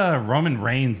 Put a Roman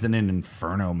Reigns in an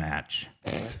Inferno match.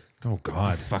 Oh,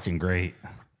 God. Fucking great.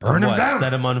 Burn him What, down.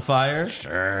 Set him on fire?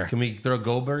 Sure. Can we throw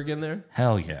Goldberg in there?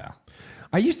 Hell yeah.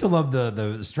 I used to love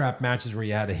the strap matches where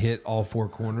you had to hit all four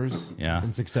corners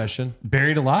in succession.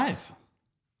 Buried alive.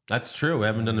 That's true. We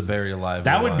haven't done a Buried Alive.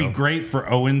 That in a would be while. great for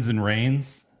Owens and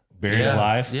Reigns. Buried Yes.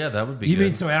 alive. Yeah, that would be You good.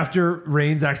 mean so after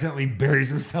Reigns accidentally buries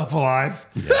himself alive?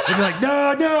 They'd be like,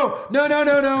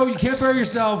 no, you can't bury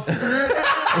yourself.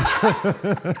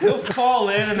 He'll fall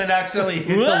in and then accidentally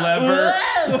hit the lever,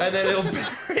 and then he'll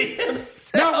bury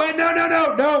himself.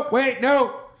 No, wait,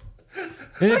 no.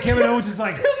 And then Kevin Owens is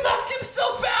like, He'll knock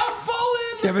himself out, fall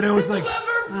in. Kevin Owens hit like,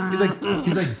 the lever.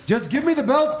 he's like, just give me the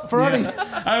belt, Ferrari.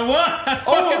 I won. I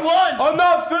fucking won.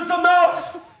 Enough is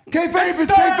enough. Kayfabe is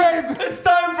kayfabe. It's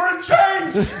time for a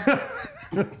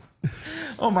change.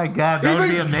 Oh my God. That would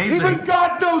be amazing. Even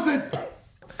God knows it.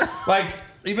 Like,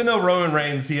 even though Roman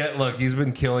Reigns, he's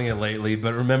been killing it lately,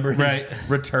 but remember his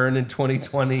return in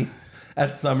 2020 at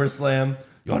SummerSlam?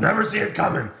 You'll never see it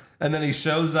coming. And then he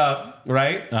shows up,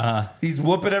 right? He's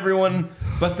whooping everyone,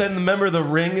 but then remember the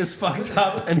ring is fucked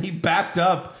up, and he backed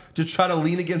up to try to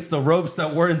lean against the ropes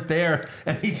that weren't there,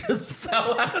 and he just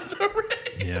fell out of the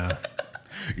ring. Yeah.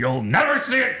 You'll never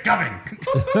see it coming.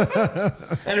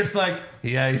 And it's like,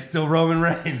 yeah, he's still Roman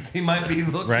Reigns. He might be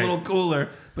look a little cooler,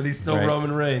 but he's still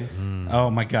Roman Reigns. Oh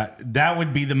my God. That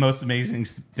would be the most amazing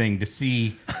thing to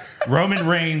see Roman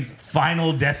Reigns'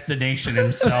 final destination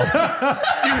himself.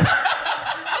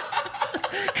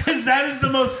 Because that is the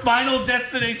most final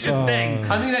destination thing.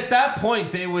 I mean, at that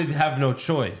point, they would have no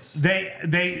choice.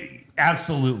 They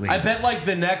absolutely. I bet like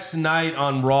the next night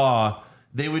on Raw,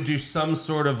 they would do some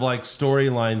sort of like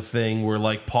storyline thing where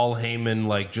like Paul Heyman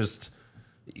like just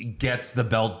gets the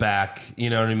belt back. You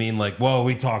know what I mean? Like, whoa,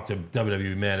 we talked to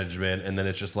WWE management, and then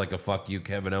it's just like a fuck you,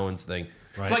 Kevin Owens thing.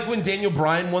 Right. It's like when Daniel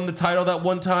Bryan won the title that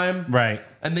one time. Right.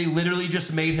 And they literally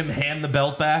just made him hand the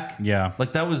belt back. Yeah.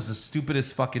 Like that was the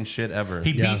stupidest fucking shit ever.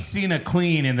 He beat Cena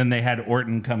clean, and then they had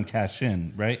Orton come cash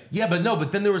in, right? Yeah,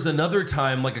 but then there was another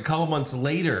time, like a couple months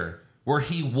later, where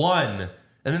he won.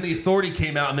 And then the Authority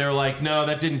came out and they were like, no,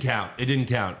 that didn't count. It didn't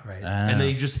count. Right. And then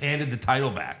he just handed the title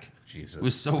back. Jesus. It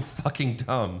was so fucking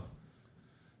dumb.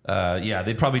 Yeah,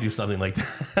 they'd probably do something like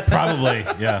that. Probably,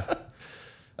 yeah.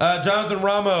 Jonathan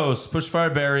Ramos, Push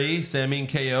Fireberry, Sammy and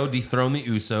KO dethrone the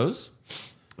Usos.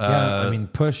 Yeah, I mean,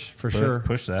 push for sure.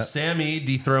 Push that. Sammy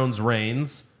dethrones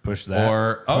Reigns. Push that.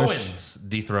 Or Owens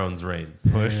dethrones Reigns.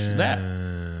 Push that.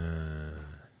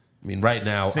 I mean, right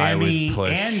now, Sammy I would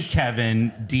push. and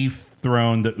Kevin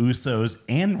dethrone the Usos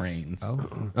and Reigns.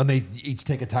 And they each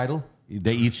take a title?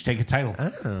 They each take a title.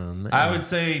 I would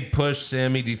say push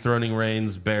Sammy dethroning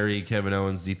Reigns, Barry, Kevin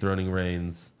Owens dethroning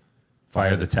Reigns.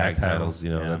 Fire the tag titles. You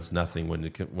know, that's nothing when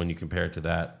you compare it to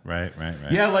that. Right.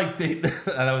 Yeah, like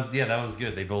that was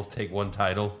good. They both take one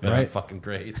title. That'd be fucking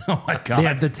great. Oh my God. They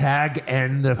have the tag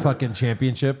and the fucking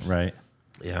championships. Right.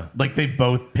 Yeah. Like they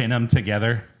both pin them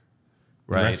together.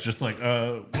 Right. The rest just like,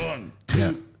 1,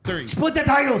 2, 3. Split the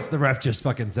titles. The ref just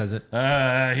fucking says it.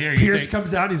 Here, you Pierce take-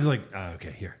 comes out. He's like, oh,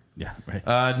 okay, here. Yeah, right.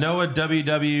 Noah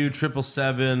WW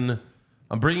 777.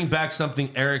 I'm bringing back something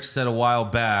Eric said a while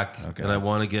back, and I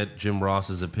want to get Jim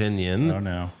Ross's opinion. Oh,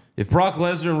 no. If Brock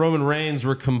Lesnar and Roman Reigns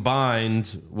were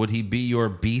combined, would he be your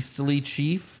beastly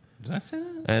chief? Did I say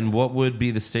that? And what would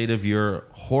be the state of your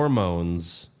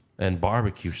hormones and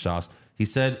barbecue sauce? He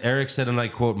said, Eric said, and I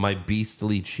quote, my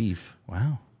beastly chief.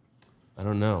 Wow. I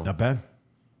don't know. Not bad.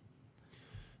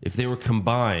 If they were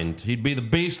combined, he'd be the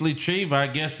beastly chief. I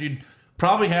guess you'd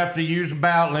probably have to use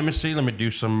about, let me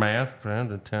do some math.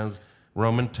 Times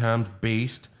Roman times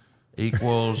beast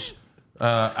equals,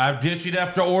 I guess you'd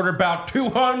have to order about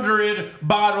 200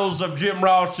 bottles of Jim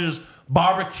Ross's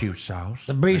barbecue sauce.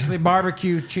 The beastly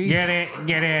barbecue chief. Get it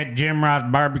at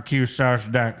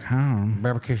JimRossBarbecueSauce.com.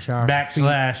 Barbecue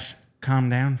sauce. calm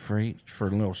down, freak, for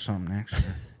a little something extra.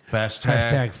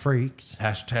 Hashtag freaks.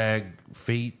 Hashtag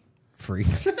feet.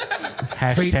 Freaks.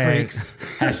 Hashtag Feet freaks.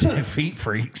 Hashtag feet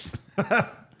freaks.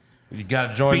 You got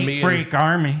to join me. Feet freak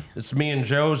army. It's me and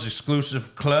Joe's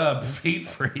exclusive club, Feet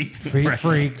Freaks. Feet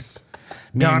freaks.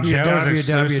 Me and Joe's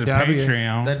exclusive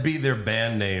Patreon. That'd be their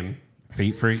band name.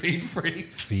 Feet freaks. Feet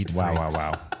Freaks. Feet Wow, freaks.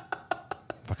 wow, wow.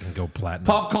 Fucking go platinum.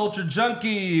 Pop Culture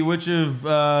Junkie, which of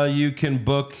you can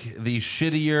book the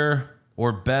shittier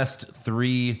or best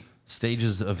 3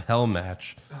 stages of hell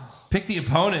match? Pick the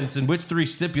opponents and which 3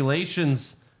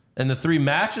 stipulations and the 3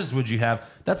 matches would you have?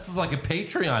 That's like a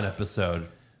Patreon episode.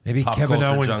 Maybe Pop Kevin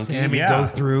Culture Owens and Junkie. Sammy Yeah. go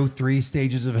through 3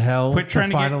 stages of hell. Quit trying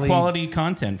to finally, get quality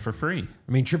content for free.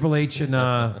 I mean, Triple H and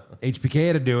HBK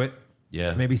had to do it.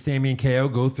 Yeah, So maybe Sammy and KO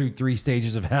go through 3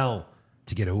 stages of hell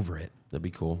to get over it. that'd be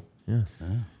cool. Yeah.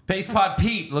 Paste Pot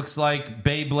Pete looks like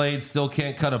Beyblade still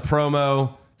can't cut a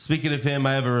promo. Speaking of him,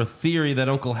 I have a theory that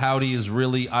Uncle Howdy is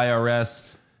really IRS,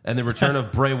 and the return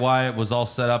of Bray Wyatt was all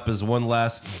set up as one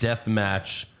last death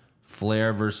match,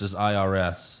 Flair versus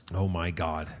IRS. Oh my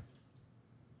God.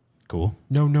 Cool.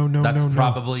 No. That's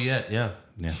probably it. Yeah.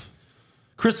 Yeah.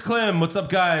 Chris Klim, what's up,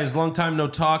 guys? Long time no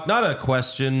talk. Not a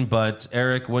question, but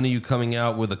Eric, when are you coming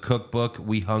out with a cookbook?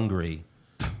 We hungry.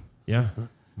 Yeah,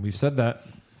 we've said that.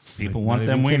 People Not want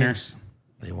them even kidding. wieners.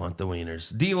 They want the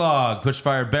wieners. D-Log,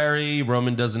 Pushfire Barry.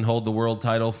 Roman doesn't hold the world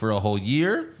title for a whole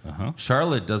year. Uh-huh.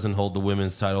 Charlotte doesn't hold the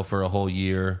women's title for a whole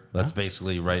year. That's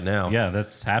basically right now. Yeah,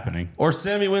 that's happening. Or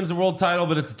Sammy wins the world title,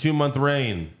 but it's a 2-month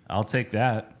reign. I'll take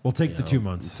that. We'll take the 2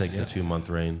 months. Take the 2-month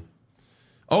reign.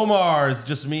 Omar, is it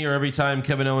just me, or every time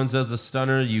Kevin Owens does a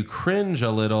stunner, you cringe a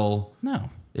little? No.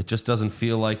 It just doesn't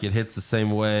feel like it hits the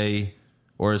same way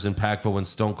or is impactful when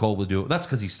Stone Cold would do it. That's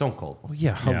because he's Stone Cold. Oh,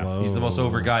 yeah, hello. He's the most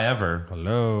over guy ever.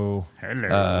 Hello.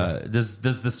 Does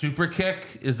the super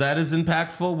kick, is that as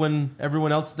impactful when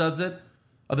everyone else does it?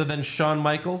 Other than Shawn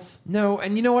Michaels? No,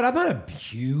 and you know what? I'm not a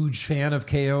huge fan of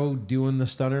KO doing the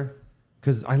stunner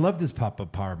because I loved his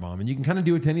pop-up powerbomb, and you can kind of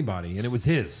do it to anybody, and it was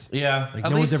his. Yeah. Like,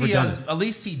 no one's ever done it. At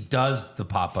least he does the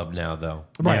pop-up now, though.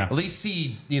 Right. Yeah. At least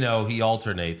he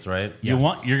alternates, right?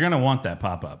 Yes. You're gonna want that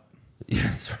pop up. Yeah,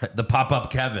 that's right. The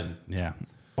pop-up Kevin. Yeah.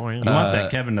 Boing. You want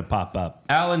that Kevin to pop up.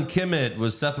 Alan Kimmett,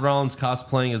 was Seth Rollins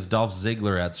cosplaying as Dolph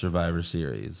Ziggler at Survivor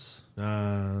Series?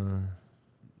 No?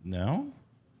 I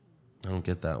don't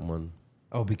get that one.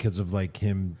 Oh, because of like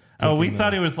him. Oh, we taking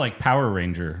thought he was like Power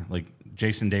Ranger, like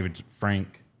Jason David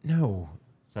Frank. No,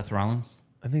 Seth Rollins?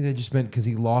 I think they just meant because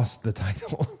he lost the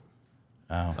title.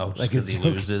 Oh. Oh, just Like because he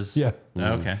it's- loses? Yeah.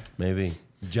 Okay. Maybe.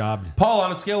 Jobbed. Paul,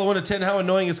 on a scale of 1 to 10, how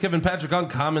annoying is Kevin Patrick on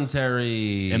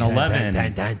commentary? An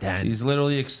 11. He's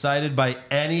literally excited by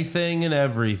anything and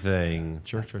everything.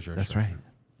 Sure. That's right.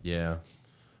 Yeah.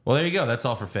 Well, there you go. That's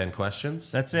all for fan questions.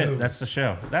 That's it. That's the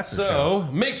show. That's the show.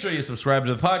 So make sure you subscribe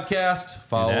to the podcast. that.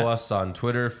 Follow us on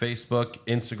Twitter, Facebook,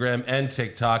 Instagram, and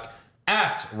TikTok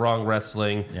at Wrong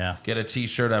Wrestling. Yeah. Get a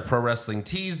t-shirt at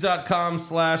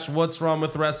prowrestlingtees.com/what's wrong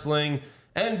with wrestling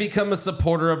and become a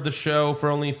supporter of the show for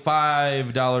only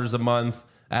 $5 a month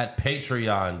at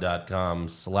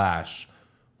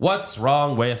patreon.com/what's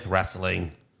wrong with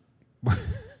wrestling. All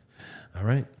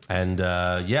right. And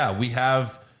we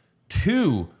have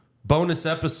 2 bonus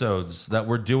episodes that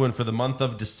we're doing for the month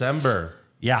of December.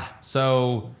 Yeah.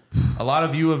 So a lot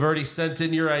of you have already sent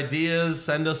in your ideas.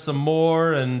 Send us some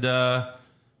more. And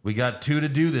we got 2 to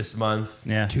do this month.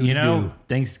 Yeah. To You know, do.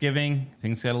 Thanksgiving,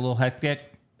 things got a little hectic.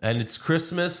 And it's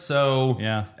Christmas. So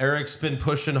Yeah. Eric's been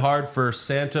pushing hard for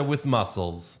Santa with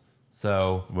muscles.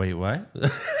 So Wait, what?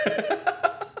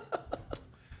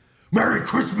 Merry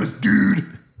Christmas, dude.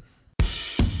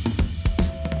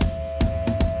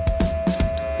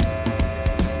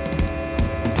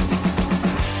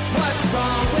 What's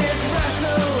wrong with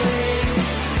wrestling?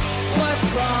 What's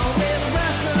wrong with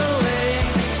wrestling?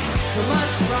 So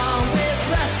much wrong with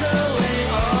wrestling.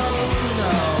 Oh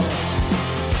no.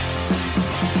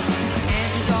 And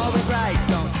he's always right.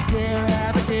 Don't you dare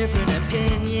have a different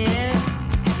opinion.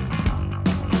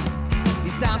 He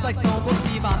sounds like Stone Cold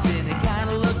Steve Austin. It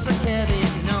kinda looks like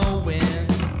Kevin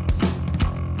Owens.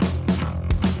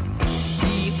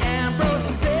 Dean Ambrose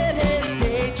is in his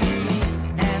daydreams,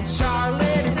 and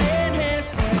Charlotte is in his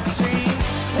sex dream.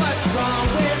 What's wrong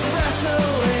with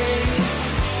wrestling?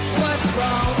 What's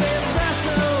wrong with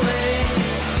wrestling?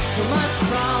 So much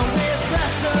wrong with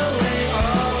wrestling.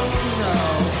 Oh no.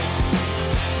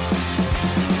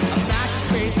 Obnoxious,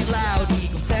 crazy, loud,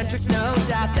 egocentric, no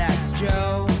doubt that's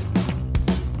Joe.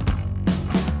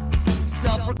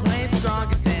 Self-proclaimed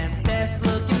strongest and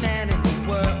best-looking man in the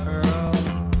world.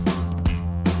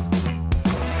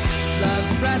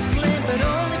 Loves wrestling, but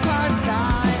only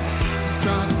part-time.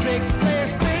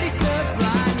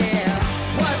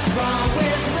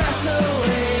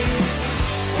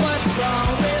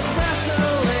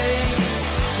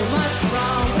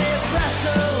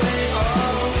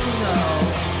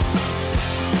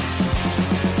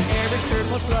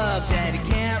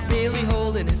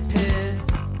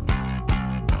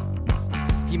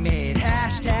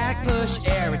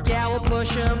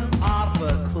 push him off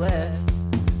a cliff.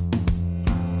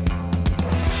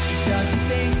 He doesn't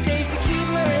think Stacy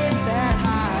Keebler is that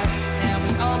high, and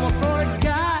we almost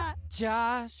forgot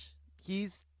Josh.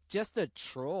 He's just a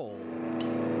troll.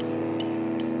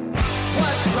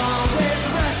 What's wrong